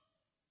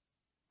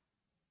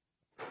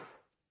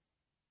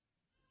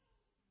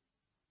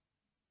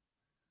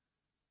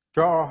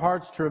 Draw our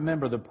hearts to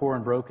remember the poor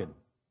and broken.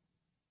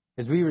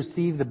 As we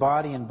receive the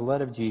body and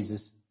blood of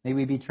Jesus, may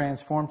we be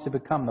transformed to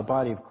become the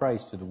body of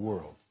Christ to the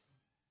world.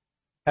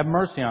 Have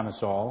mercy on us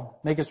all.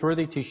 Make us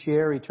worthy to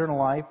share eternal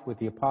life with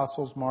the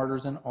apostles,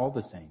 martyrs, and all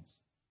the saints.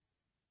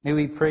 May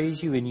we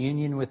praise you in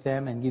union with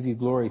them and give you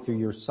glory through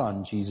your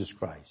Son, Jesus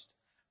Christ.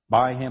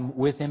 By him,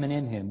 with him, and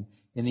in him,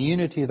 in the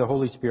unity of the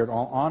Holy Spirit,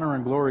 all honor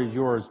and glory is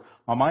yours,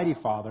 Almighty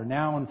Father,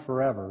 now and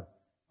forever.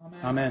 Amen.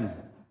 Amen.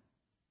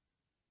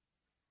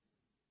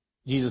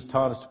 Jesus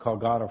taught us to call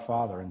God our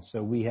Father, and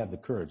so we have the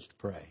courage to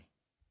pray.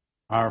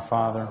 Our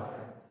Father,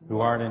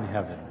 who art in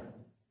heaven,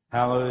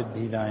 hallowed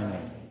be thy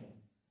name.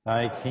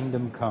 Thy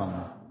kingdom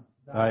come,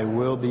 thy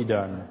will be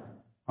done,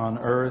 on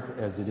earth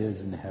as it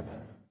is in heaven.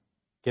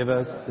 Give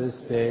us this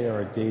day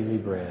our daily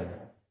bread,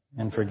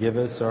 and forgive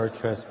us our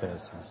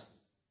trespasses,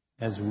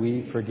 as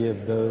we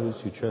forgive those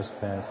who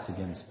trespass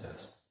against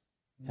us.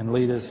 And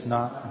lead us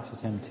not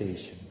into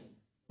temptation,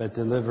 but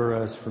deliver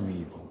us from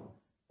evil.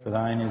 For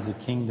thine is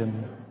the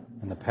kingdom,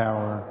 and the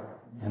power,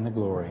 and the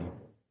glory,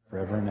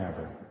 forever and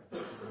ever.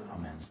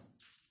 Amen.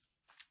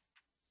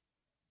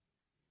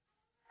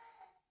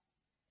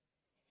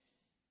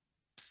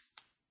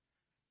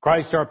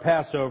 Christ our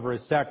Passover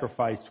is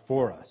sacrificed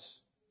for us.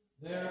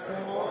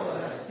 Therefore,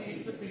 let us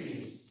keep the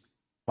peace.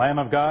 Lamb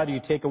of God,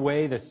 you take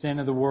away the sin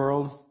of the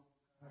world.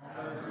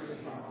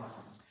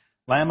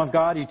 Lamb of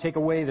God, you take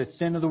away the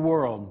sin of the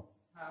world.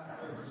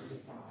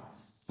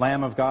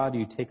 Lamb of God,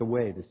 you take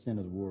away the sin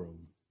of the world.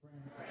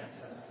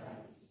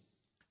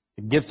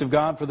 The gifts of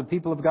God for the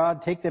people of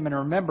God, take them in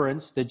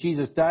remembrance that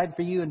Jesus died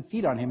for you, and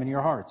feed on him in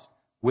your hearts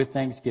with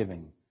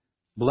thanksgiving.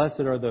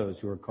 Blessed are those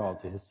who are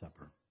called to his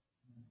supper.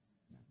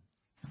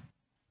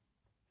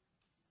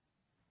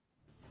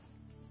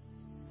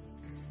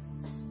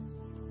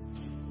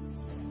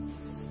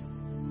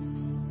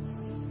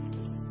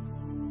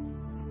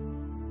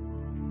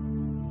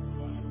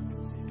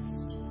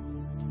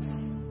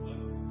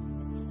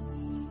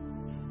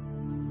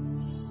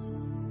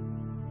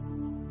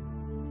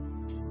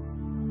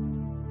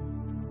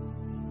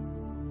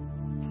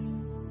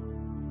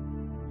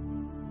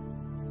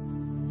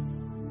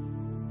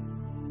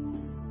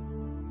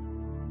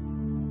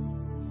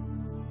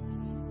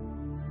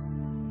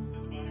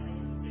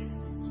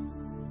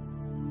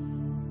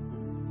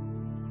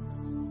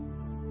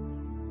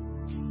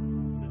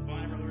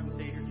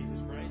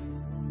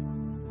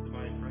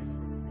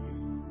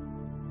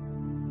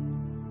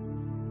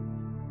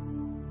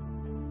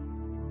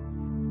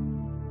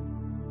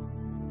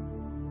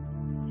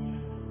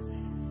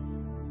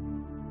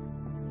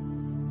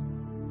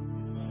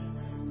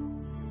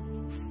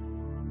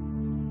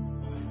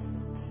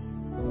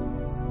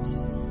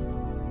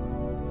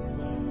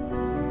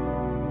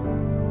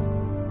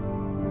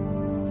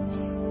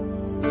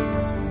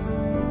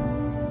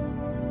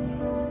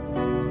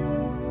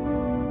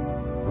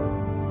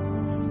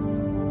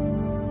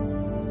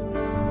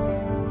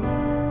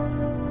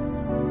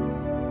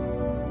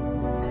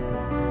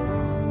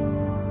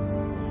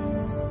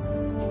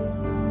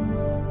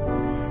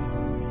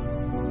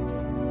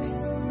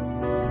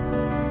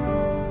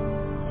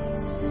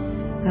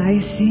 I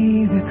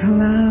see the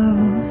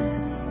cloud.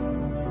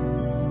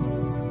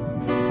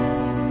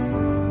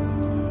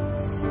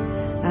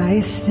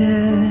 I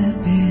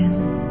step in.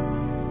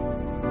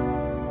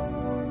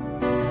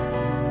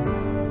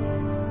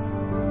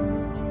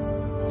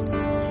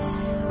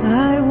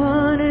 I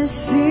want to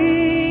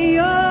see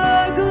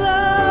your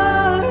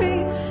glory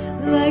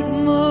like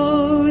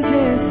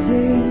Moses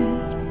did.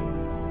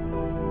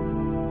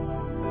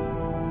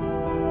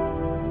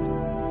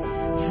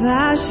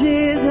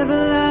 Flashes of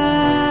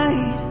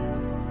light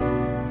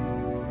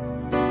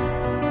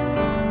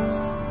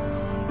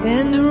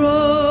and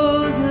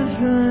rolls of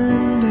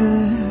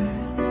thunder,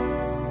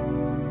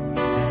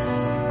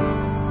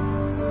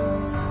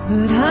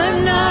 but I'm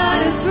not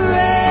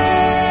afraid.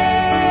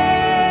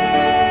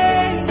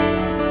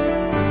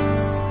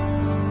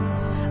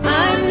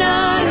 I'm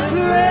not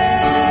afraid.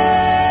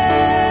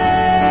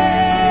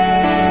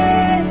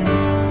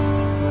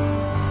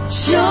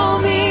 Show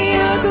me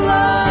your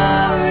glory.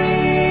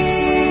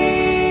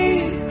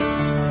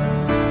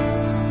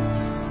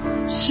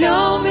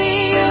 Show me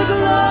your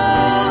glory.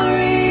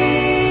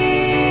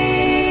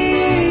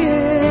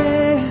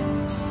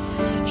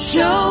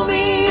 Show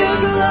me your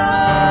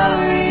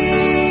glory.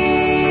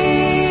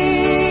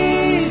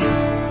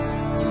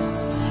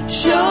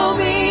 Show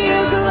me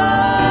your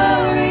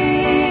glory.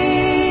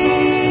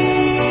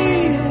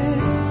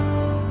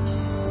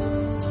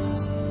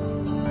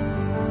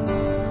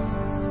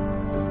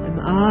 I'm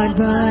awed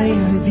by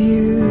your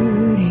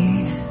beauty,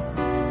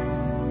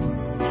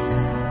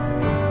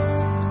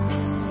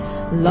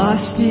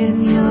 lost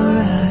in your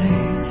eyes.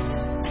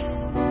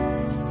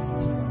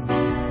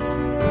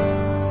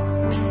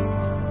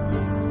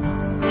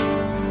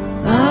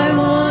 I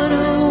want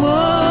to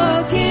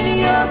walk in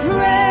your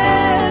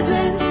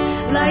presence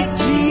like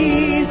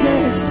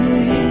Jesus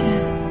did.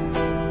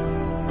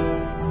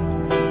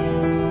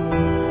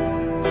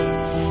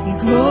 Your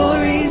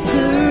glory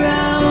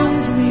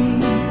surrounds me,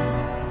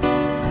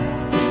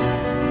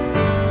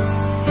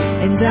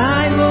 and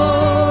I'm overwhelmed.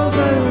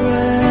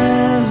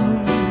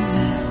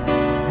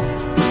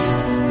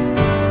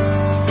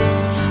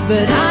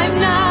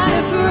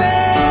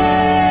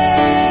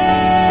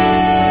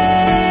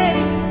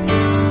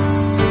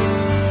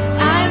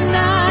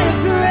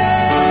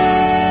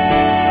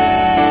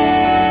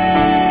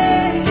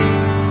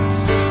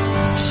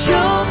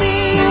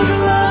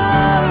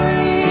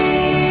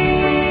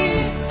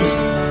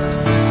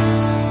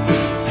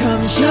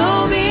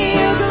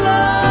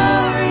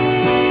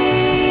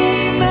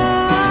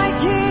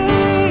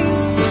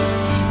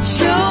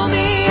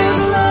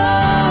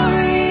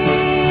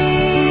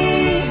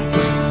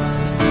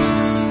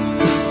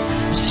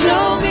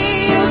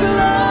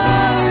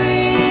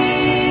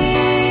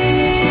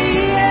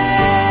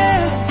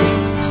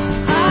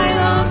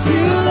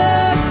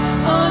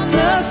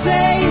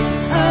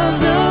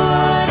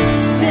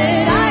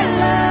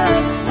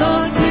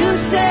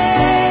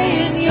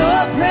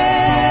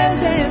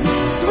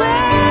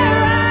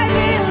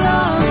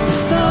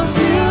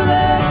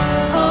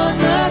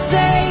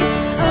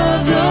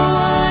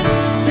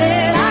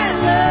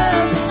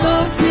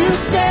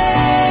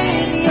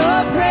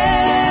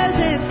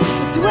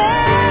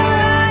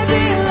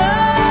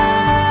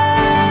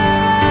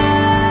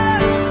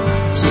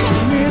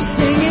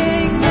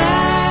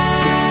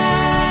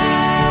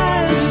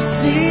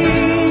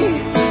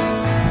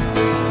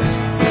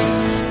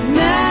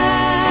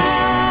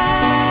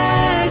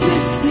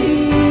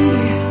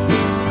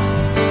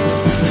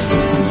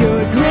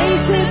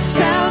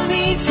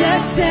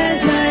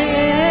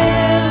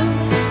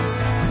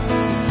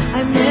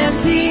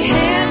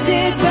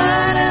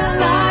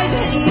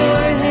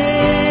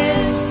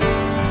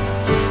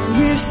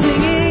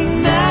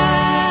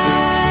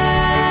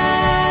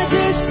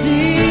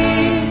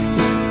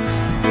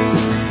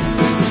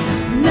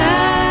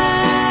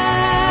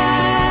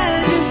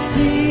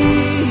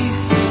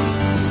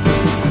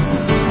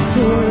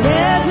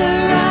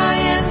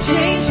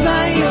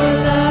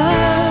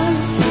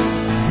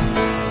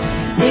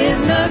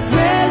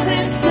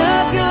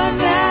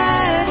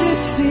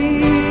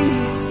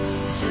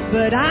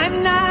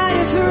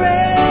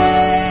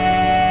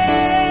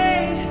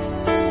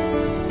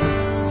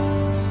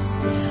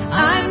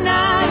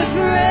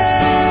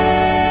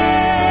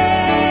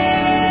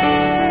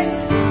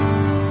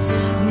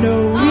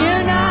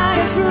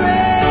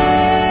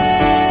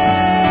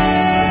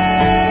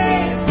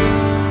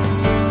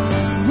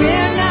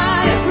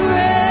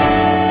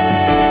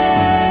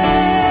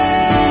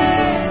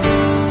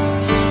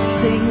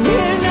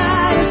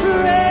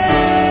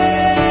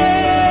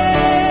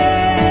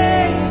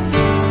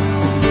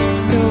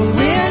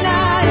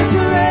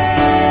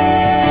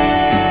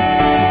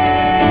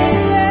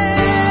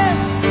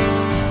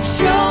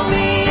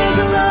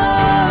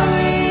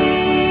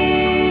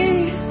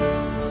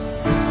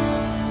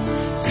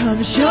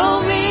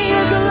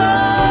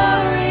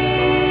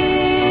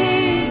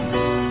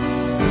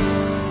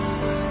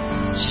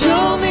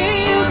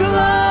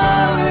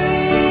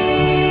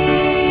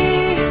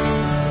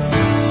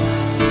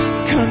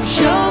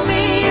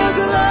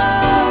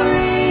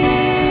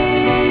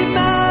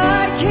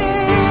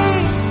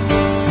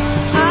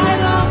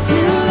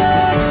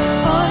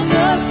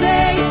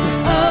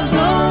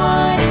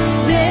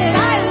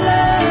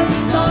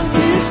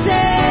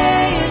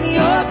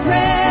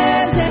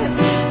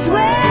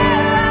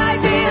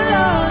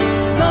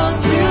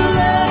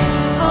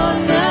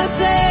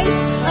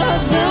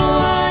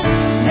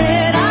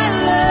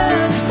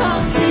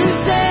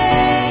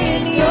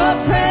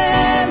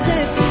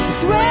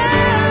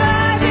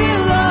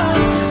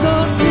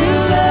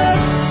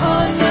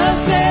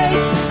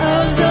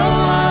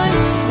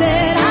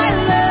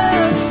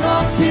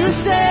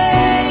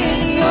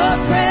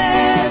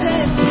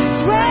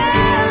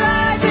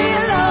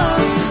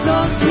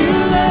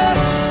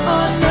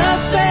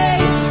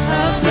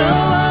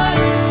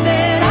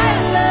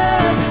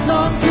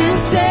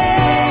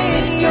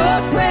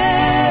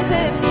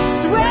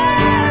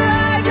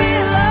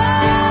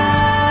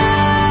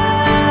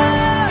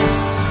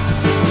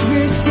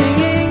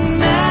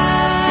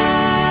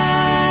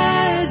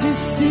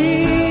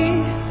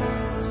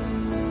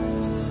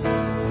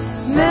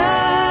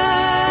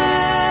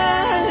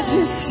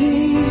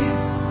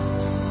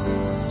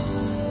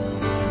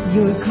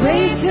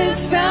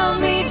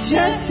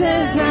 just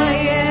as I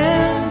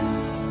am.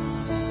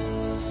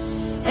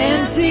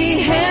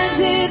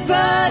 Empty-handed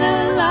but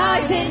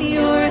alive in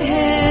your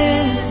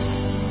hands.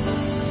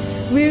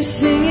 We're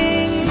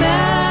singing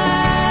majesty.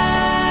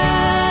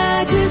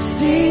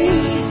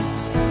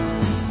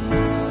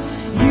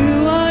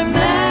 You are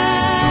majesty.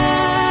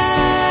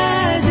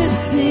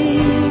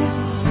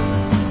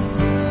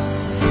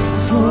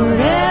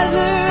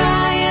 Forever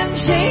I am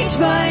changed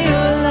by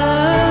your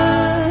love.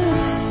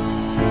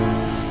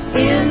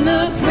 In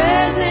the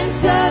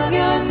presence of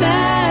your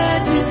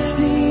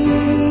majesty,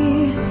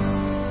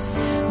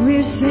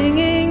 we're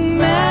singing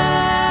majesty,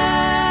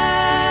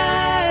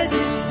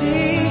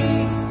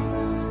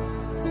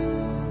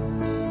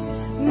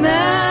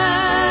 majesty.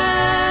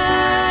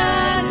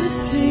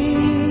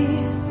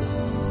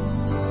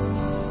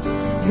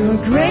 Your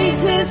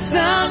grace has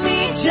found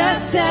me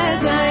just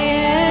as I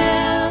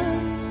am,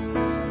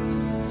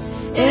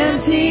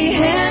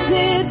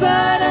 empty-handed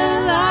but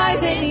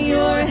alive in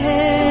your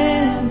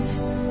hands.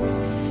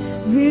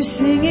 We're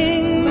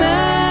singing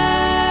majesty,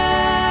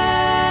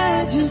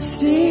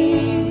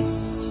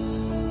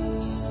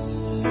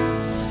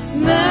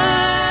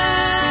 majesty.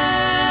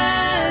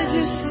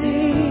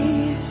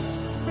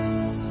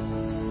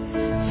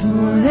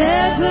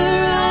 Forever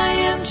I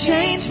am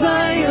changed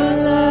by your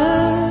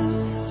love.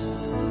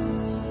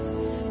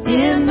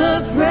 In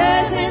the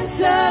presence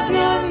of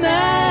your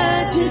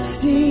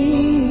majesty,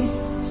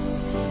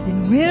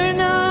 and we're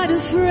not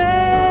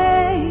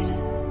afraid.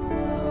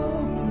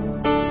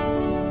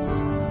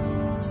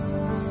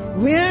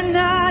 We're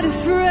not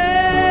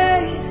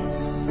afraid.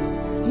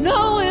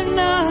 No, we're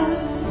not.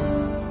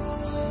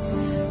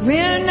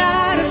 We're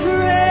not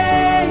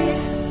afraid.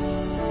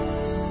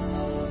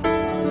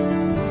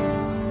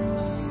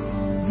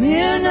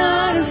 We're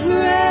not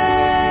afraid.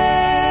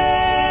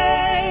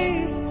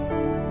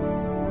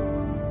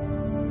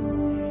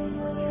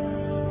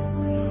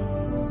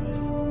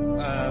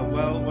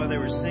 While they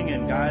were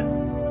singing, God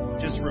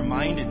just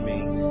reminded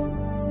me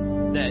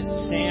that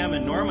Sam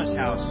and Norma's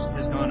house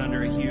has gone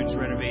under a huge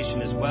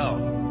renovation as well.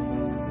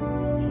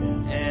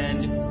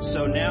 And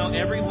so now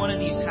every one of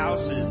these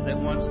houses that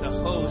wants to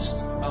host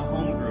a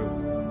home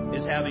group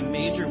is having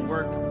major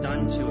work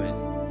done to it.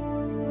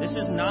 This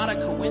is not a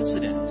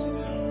coincidence.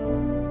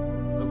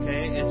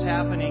 Okay? It's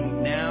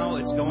happening now,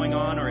 it's going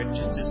on, or it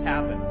just has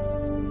happened.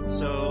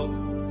 So,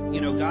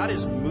 God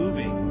is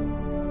moving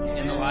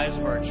in the lives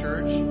of our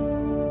church.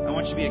 I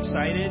want you to be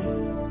excited,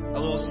 a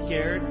little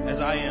scared,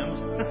 as I am,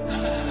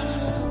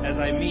 as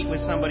I meet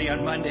with somebody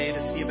on Monday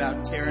to see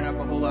about tearing up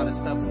a whole lot of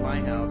stuff in my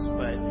house.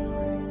 But,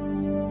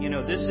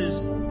 this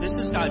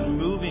is God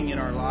moving in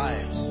our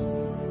lives.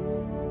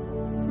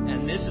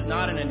 And this is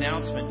not an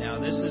announcement now.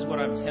 This is what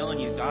I'm telling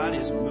you. God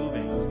is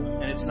moving,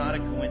 and it's not a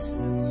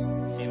coincidence.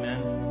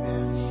 Amen.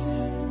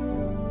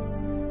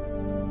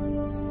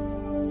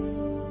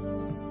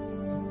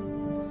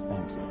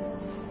 Thank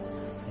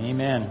you.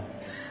 Amen.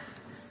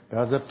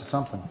 God's up to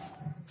something.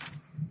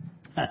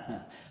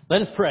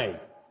 Let us pray.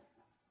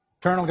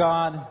 Eternal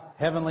God,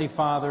 Heavenly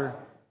Father,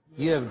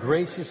 you have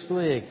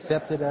graciously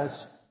accepted us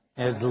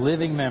as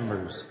living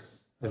members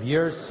of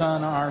your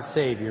Son, our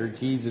Savior,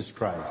 Jesus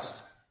Christ.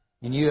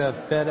 And you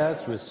have fed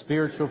us with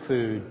spiritual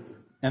food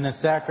and the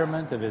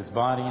sacrament of his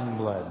body and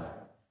blood.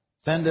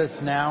 Send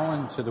us now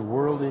into the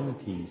world in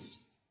peace,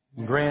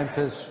 and grant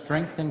us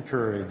strength and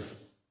courage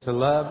to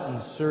love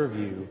and serve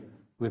you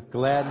with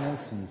gladness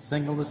and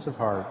singleness of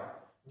heart,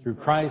 through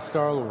Christ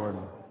our Lord.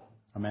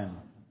 Amen.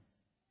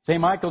 Saint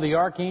Michael the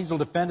Archangel,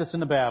 defend us in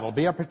the battle.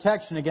 Be our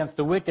protection against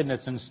the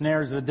wickedness and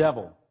snares of the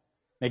devil.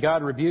 May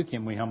God rebuke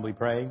him, we humbly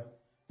pray.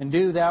 And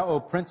do thou, O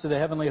Prince of the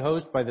heavenly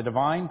host, by the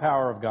divine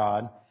power of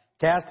God,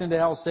 cast into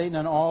hell Satan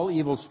and all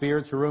evil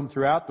spirits who roam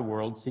throughout the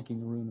world, seeking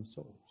the ruin of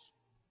souls.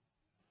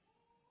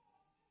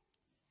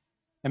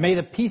 And may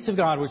the peace of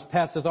God, which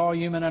passeth all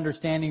human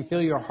understanding,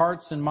 fill your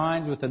hearts and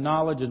minds with the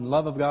knowledge and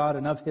love of God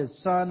and of his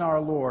Son,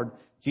 our Lord,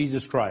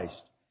 Jesus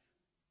Christ.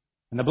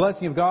 And the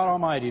blessing of God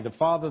Almighty, the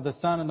Father, the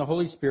Son, and the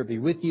Holy Spirit be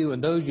with you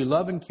and those you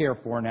love and care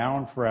for now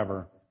and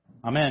forever.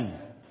 Amen.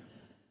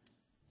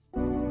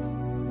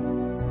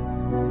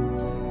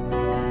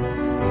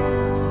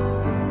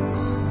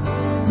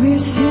 We're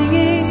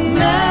singing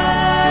majesty.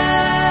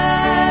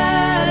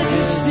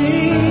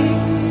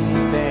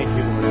 Thank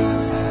you,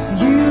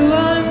 Lord. You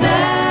are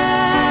majesty.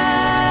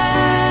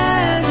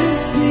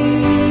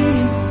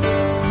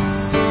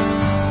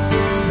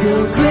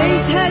 Your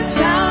grace has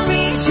found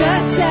me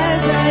just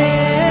as I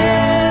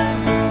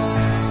am,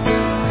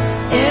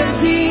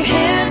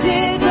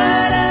 empty-handed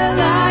but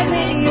alive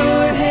in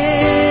your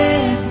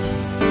hands.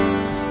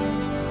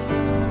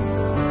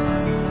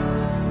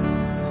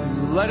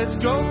 Let us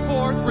go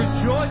forth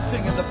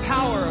rejoicing in the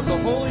power of the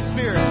Holy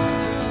Spirit.